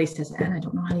when somebody says, and I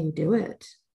don't know how you do it.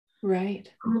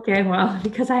 Right. Okay, well,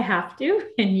 because I have to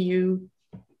and you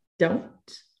don't.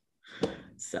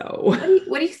 So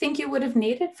what do you think you would have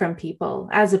needed from people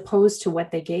as opposed to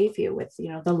what they gave you with,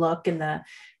 the look and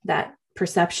that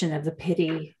perception of the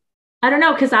pity? I don't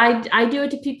know. Cause I do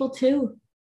it to people too.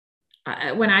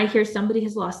 When I hear somebody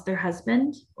has lost their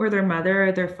husband or their mother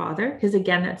or their father, because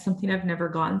again, that's something I've never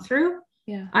gone through.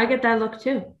 Yeah. I get that look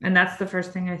too. And that's the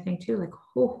first thing I think too,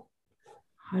 oh,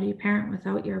 how do you parent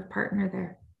without your partner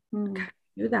there? How do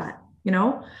you do that?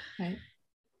 Right.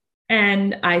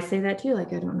 And I say that too, I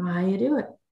don't know how you do it.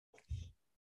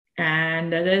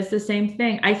 And it is the same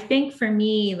thing. I think for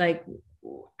me, like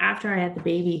after I had the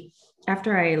baby,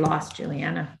 after I lost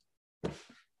Juliana,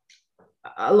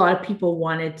 a lot of people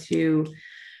wanted to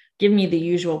give me the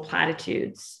usual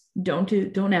platitudes. Don't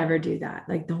ever do that.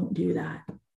 Like, don't do that.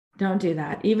 Don't do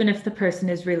that. Even if the person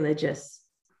is religious,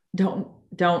 don't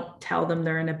tell them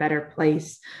they're in a better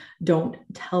place. Don't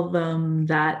tell them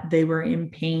that they were in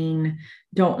pain.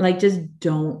 Just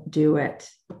don't do it.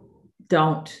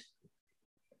 Don't,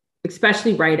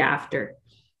 especially right after.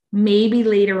 Maybe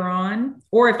later on,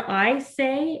 or if I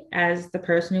say, as the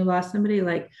person who lost somebody,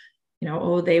 like,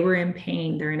 oh, they were in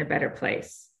pain, they're in a better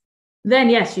place, then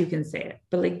yes, you can say it,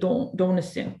 but like, don't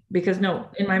assume, because no,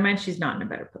 in my mind, she's not in a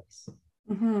better place.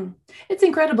 Mm-hmm. It's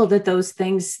incredible that those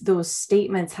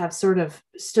statements have sort of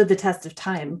stood the test of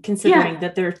time, considering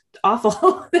that they're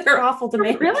awful. They're awful to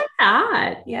make. Really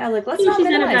bad. Yeah. Like, let's not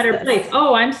minimize in a better this. place.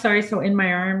 Oh, I'm sorry. So In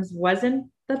My Arms wasn't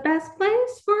the best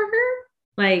place for her.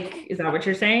 Like, is that what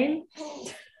you're saying?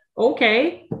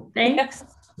 Okay. Thanks.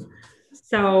 Yeah.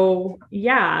 So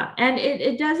yeah. And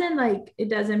it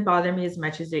doesn't bother me as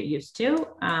much as it used to,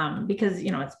 because,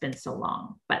 it's been so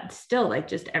long, but still, like,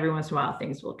 just every once in a while,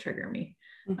 things will trigger me.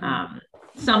 Mm-hmm.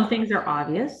 Some things are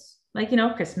obvious, like,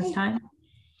 Christmas time,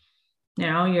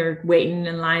 you're waiting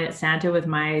in line at Santa with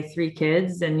my 3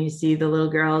 kids, and you see the little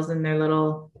girls in their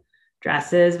little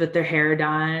dresses with their hair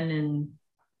done and,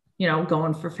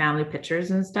 going for family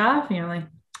pictures and stuff. Like,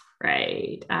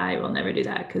 right, I will never do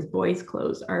that because boys'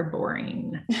 clothes are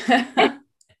boring. Cool.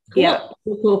 Yeah,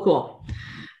 cool.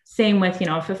 Same with,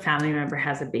 if a family member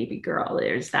has a baby girl,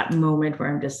 there's that moment where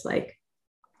I'm just like,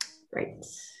 right,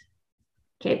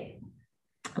 okay,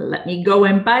 let me go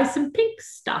and buy some pink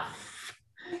stuff.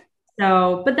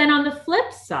 So, but then on the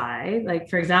flip side, like,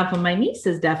 for example, my niece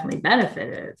has definitely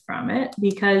benefited from it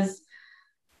because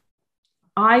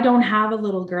I don't have a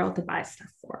little girl to buy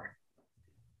stuff for.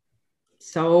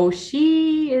 So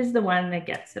she is the one that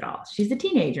gets it all. She's a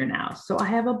teenager now. So I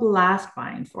have a blast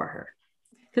buying for her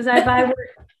because I buy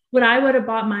what I would have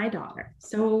bought my daughter.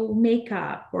 So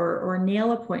makeup or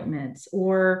nail appointments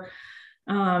or,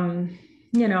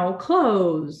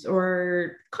 clothes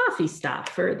or coffee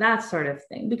stuff or that sort of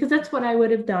thing, because that's what I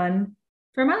would have done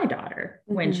for my daughter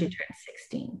when she turned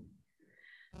 16.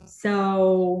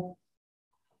 So,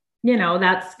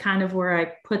 that's kind of where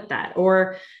I put that.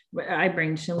 Or I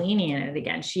bring Shalini in it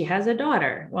again. She has a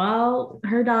daughter. Well,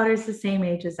 her daughter's the same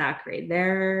age as Zachary.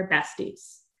 They're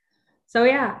besties. So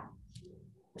yeah,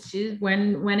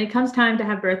 when it comes time to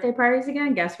have birthday parties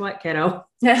again, guess what, kiddo?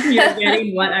 You're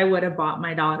getting what I would have bought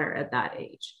my daughter at that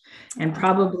age, and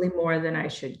probably more than I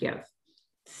should give.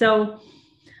 So,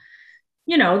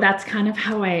 that's kind of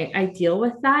how I deal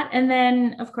with that. And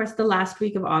then, of course, the last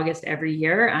week of August every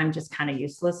year, I'm just kind of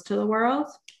useless to the world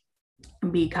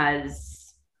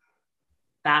because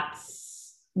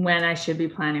that's when I should be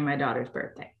planning my daughter's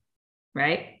birthday,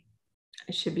 right?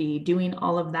 I should be doing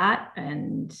all of that,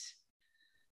 and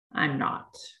I'm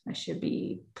not. I should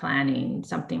be planning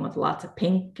something with lots of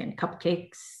pink and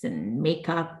cupcakes and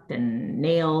makeup and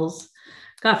nails.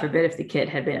 God forbid if the kid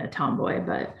had been a tomboy,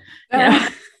 but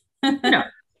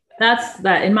that's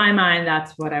that. In my mind,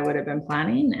 that's what I would have been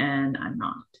planning, and I'm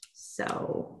not.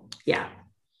 So yeah.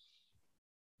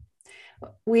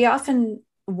 We often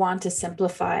want to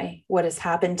simplify what has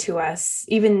happened to us,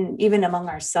 even among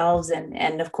ourselves.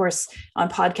 And of course, on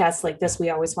podcasts like this, we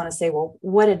always want to say, well,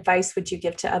 what advice would you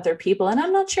give to other people? And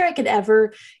I'm not sure I could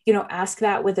ever, ask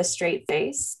that with a straight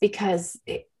face, because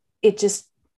it just,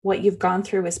 what you've gone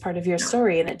through is part of your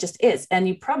story, and it just is. And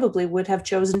you probably would have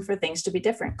chosen for things to be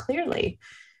different, clearly.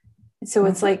 So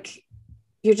it's like,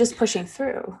 you're just pushing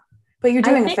through, but you're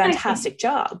doing a fantastic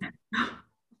job.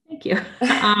 Thank you.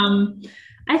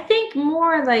 I think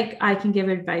more like I can give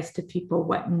advice to people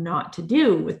what not to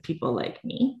do with people like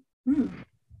me.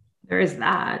 There is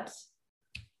that.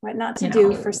 What not to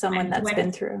do for someone that's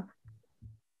been through.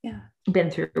 Yeah. Been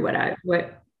through what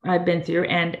I've been through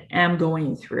and am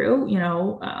going through.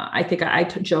 I think I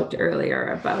joked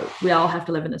earlier about we all have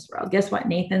to live in this world. Guess what?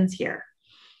 Nathan's here.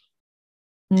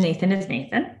 Nathan is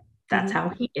Nathan. That's how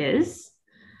he is.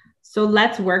 So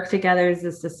let's work together as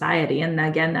a society. And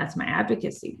again, that's my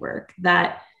advocacy work,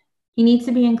 that he needs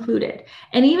to be included.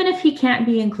 And even if he can't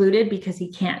be included because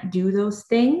he can't do those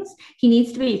things, he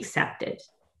needs to be accepted,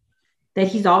 that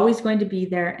he's always going to be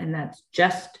there. And that's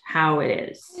just how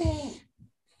it is.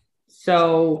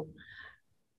 So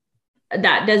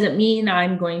that doesn't mean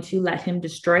I'm going to let him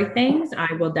destroy things.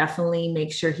 I will definitely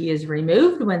make sure he is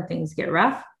removed when things get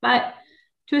rough. But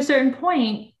to a certain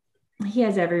point, he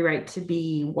has every right to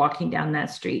be walking down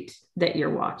that street that you're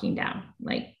walking down.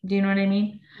 Like, do you know what I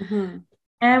mean?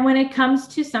 And when it comes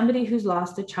to somebody who's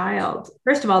lost a child,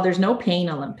 first of all, there's no pain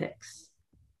Olympics.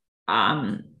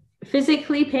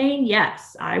 Physically pain,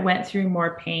 yes, I went through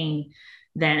more pain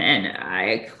than, and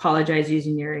I apologize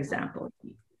using your example.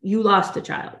 You lost a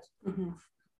child. Mm-hmm.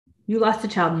 You lost a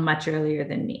child much earlier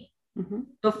than me. Mm-hmm.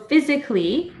 So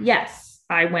physically, yes,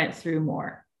 I went through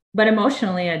more, but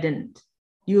emotionally, I didn't.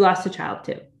 You lost a child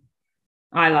too.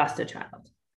 I lost a child.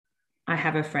 I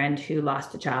have a friend who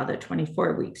lost a child at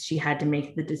 24 weeks. She had to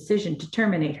make the decision to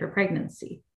terminate her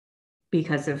pregnancy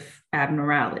because of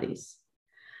abnormalities.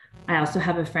 I also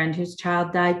have a friend whose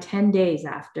child died 10 days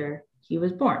after he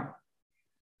was born.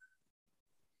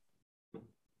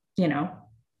 You know,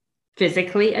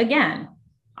 physically, again,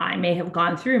 I may have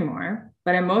gone through more,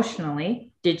 but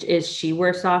emotionally, is she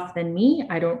worse off than me?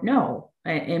 I don't know.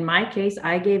 In my case,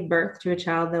 I gave birth to a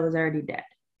child that was already dead.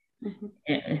 Mm-hmm.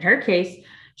 In her case,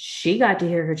 she got to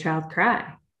hear her child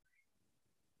cry.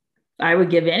 I would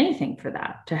give anything for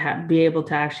that, to be able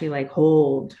to actually like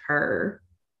hold her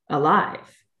alive.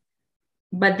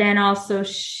 But then also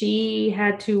she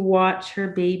had to watch her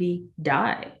baby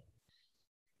die.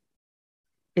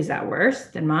 Is that worse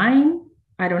than mine?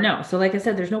 I don't know. So like I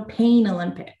said, there's no pain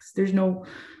Olympics. There's no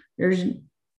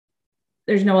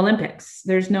Olympics.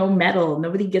 There's no medal.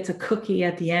 Nobody gets a cookie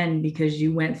at the end because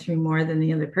you went through more than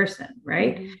the other person,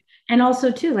 right? Mm-hmm. And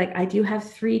also too, like I do have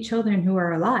 3 children who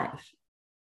are alive,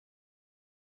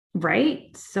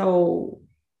 right? So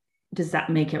does that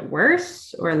make it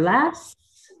worse or less?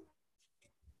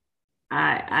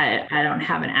 I don't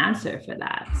have an answer for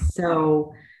that.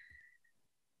 So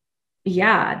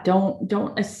yeah,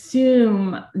 don't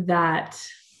assume that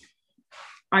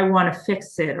I want to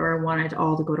fix it or I want it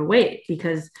all to go to waste,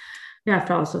 because you have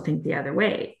to also think the other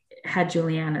way. Had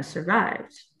Juliana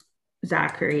survived,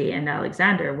 Zachary and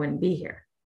Alexander wouldn't be here,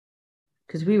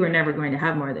 because we were never going to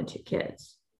have more than 2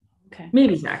 kids. Okay.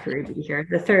 Maybe Zachary would be here.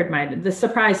 The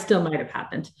surprise still might have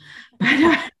happened.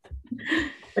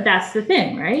 But that's the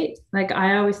thing, right? Like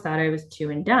I always thought I was 2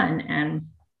 and done. And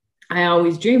I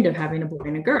always dreamed of having a boy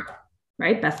and a girl,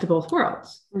 right? Best of both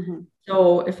worlds. Mm-hmm.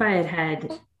 So if I had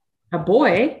had a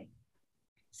boy,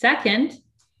 second,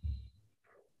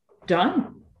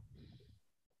 done,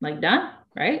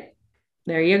 right?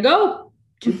 There you go.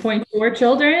 2.4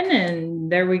 children.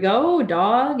 And there we go. A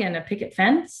dog and a picket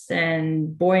fence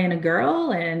and boy and a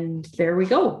girl. And there we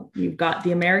go. You've got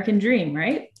the American dream,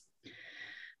 right?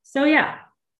 So yeah.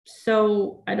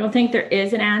 So I don't think there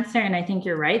is an answer. And I think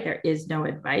you're right. There is no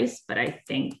advice, but I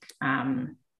think,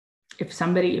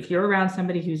 if you're around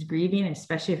somebody who's grieving,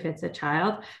 especially if it's a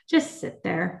child, just sit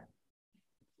there,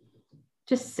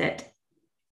 just sit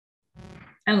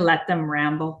and let them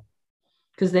ramble.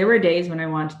 Because there were days when I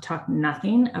wanted to talk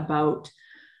nothing about,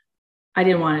 I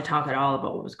didn't want to talk at all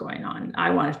about what was going on.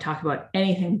 I wanted to talk about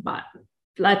anything but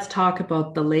let's talk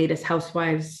about the latest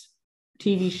Housewives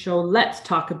TV show. Let's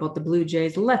talk about the Blue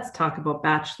Jays. Let's talk about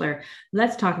Bachelor.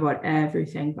 Let's talk about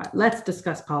everything, but let's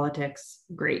discuss politics.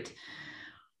 Great.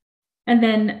 And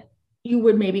then you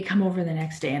would maybe come over the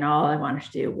next day and all I wanted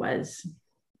to do was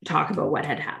talk about what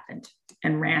had happened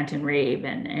and rant and rave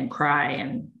and cry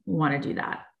and want to do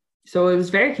that. So it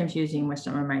was very confusing with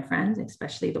some of my friends,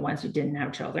 especially the ones who didn't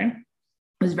have children.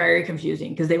 It was very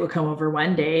confusing because they would come over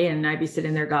one day and I'd be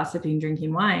sitting there gossiping,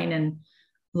 drinking wine and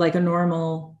like a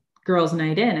normal girls'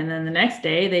 night in. And then the next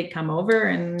day they'd come over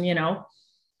and, you know,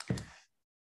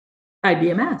 I'd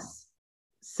be a mess.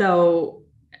 So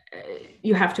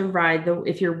you have to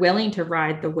if you're willing to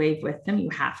ride the wave with them, you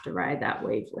have to ride that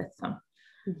wave with them.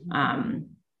 Mm-hmm.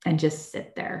 And just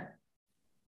sit there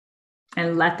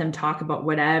and let them talk about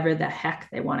whatever the heck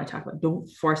they want to talk about. Don't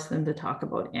force them to talk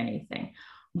about anything.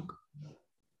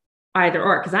 Either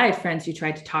or, because I had friends who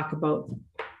tried to talk about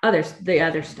the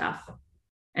other stuff.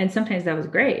 And sometimes that was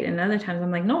great. And other times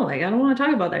I'm like, no, like, I don't want to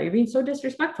talk about that. You're being so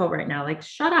disrespectful right now. Like,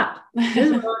 shut up. This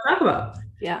is what I want to talk about.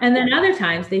 Yeah. And then other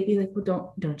times they'd be like,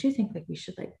 well, don't you think like we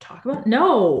should like talk about it?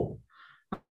 No,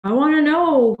 I want to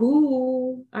know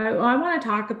who I want to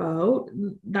talk about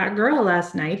that girl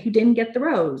last night who didn't get the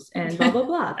rose and blah, blah,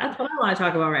 blah. That's what I want to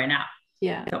talk about right now.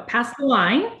 Yeah. So pass the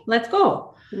line. Let's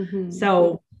go. Mm-hmm.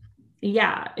 So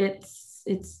yeah, it's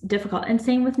difficult. And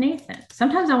same with Nathan.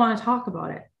 Sometimes I want to talk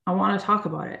about it. I want to talk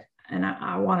about it. And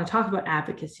I want to talk about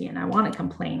advocacy and I want to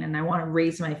complain and I want to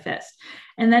raise my fist.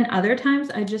 And then other times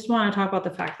I just want to talk about the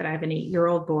fact that I have an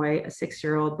 8-year-old boy, a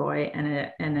 6-year-old boy, and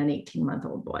an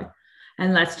 18-month-old boy.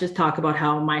 And let's just talk about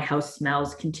how my house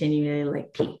smells continually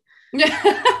like pee.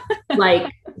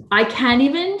 Like I can't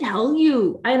even tell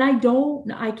you. And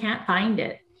I can't find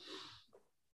it.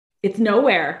 It's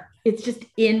nowhere. it's just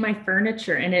in my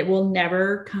furniture and it will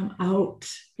never come out.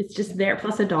 It's just there,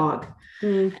 plus a dog.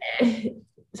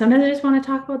 Sometimes I just want to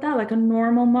talk about that like a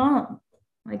normal mom.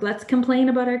 Like, let's complain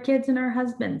about our kids and our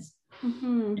husbands.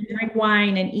 And drink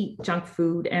wine and eat junk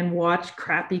food and watch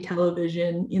crappy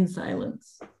television in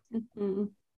silence.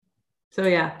 So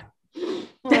yeah.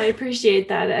 Well, I appreciate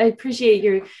that. I appreciate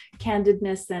your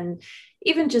candidness and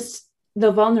even just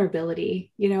the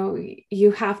vulnerability. You know,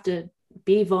 you have to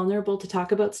be vulnerable to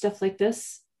talk about stuff like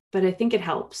this, but I think it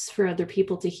helps for other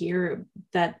people to hear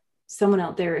that someone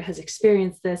out there has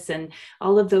experienced this and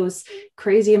all of those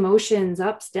crazy emotions,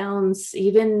 ups, downs,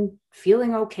 even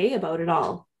feeling okay about it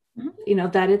all. You know,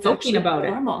 that it's talking about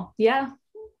normal. Yeah.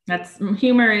 That's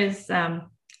humor is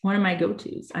one of my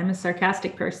go-tos. I'm a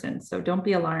sarcastic person, so don't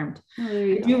be alarmed.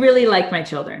 You really like my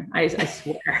children. I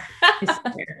swear. I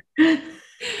swear.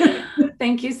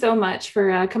 Thank you so much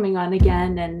for coming on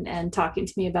again and talking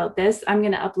to me about this. I'm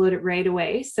going to upload it right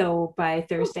away. So by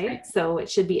Thursday, so it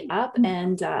should be up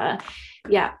and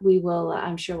yeah, we will,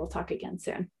 I'm sure we'll talk again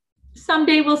soon.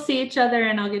 Someday we'll see each other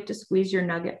and I'll get to squeeze your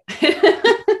nugget.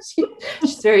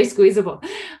 She's very squeezable.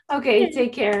 Okay.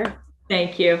 Take care.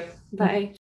 Thank you. Bye.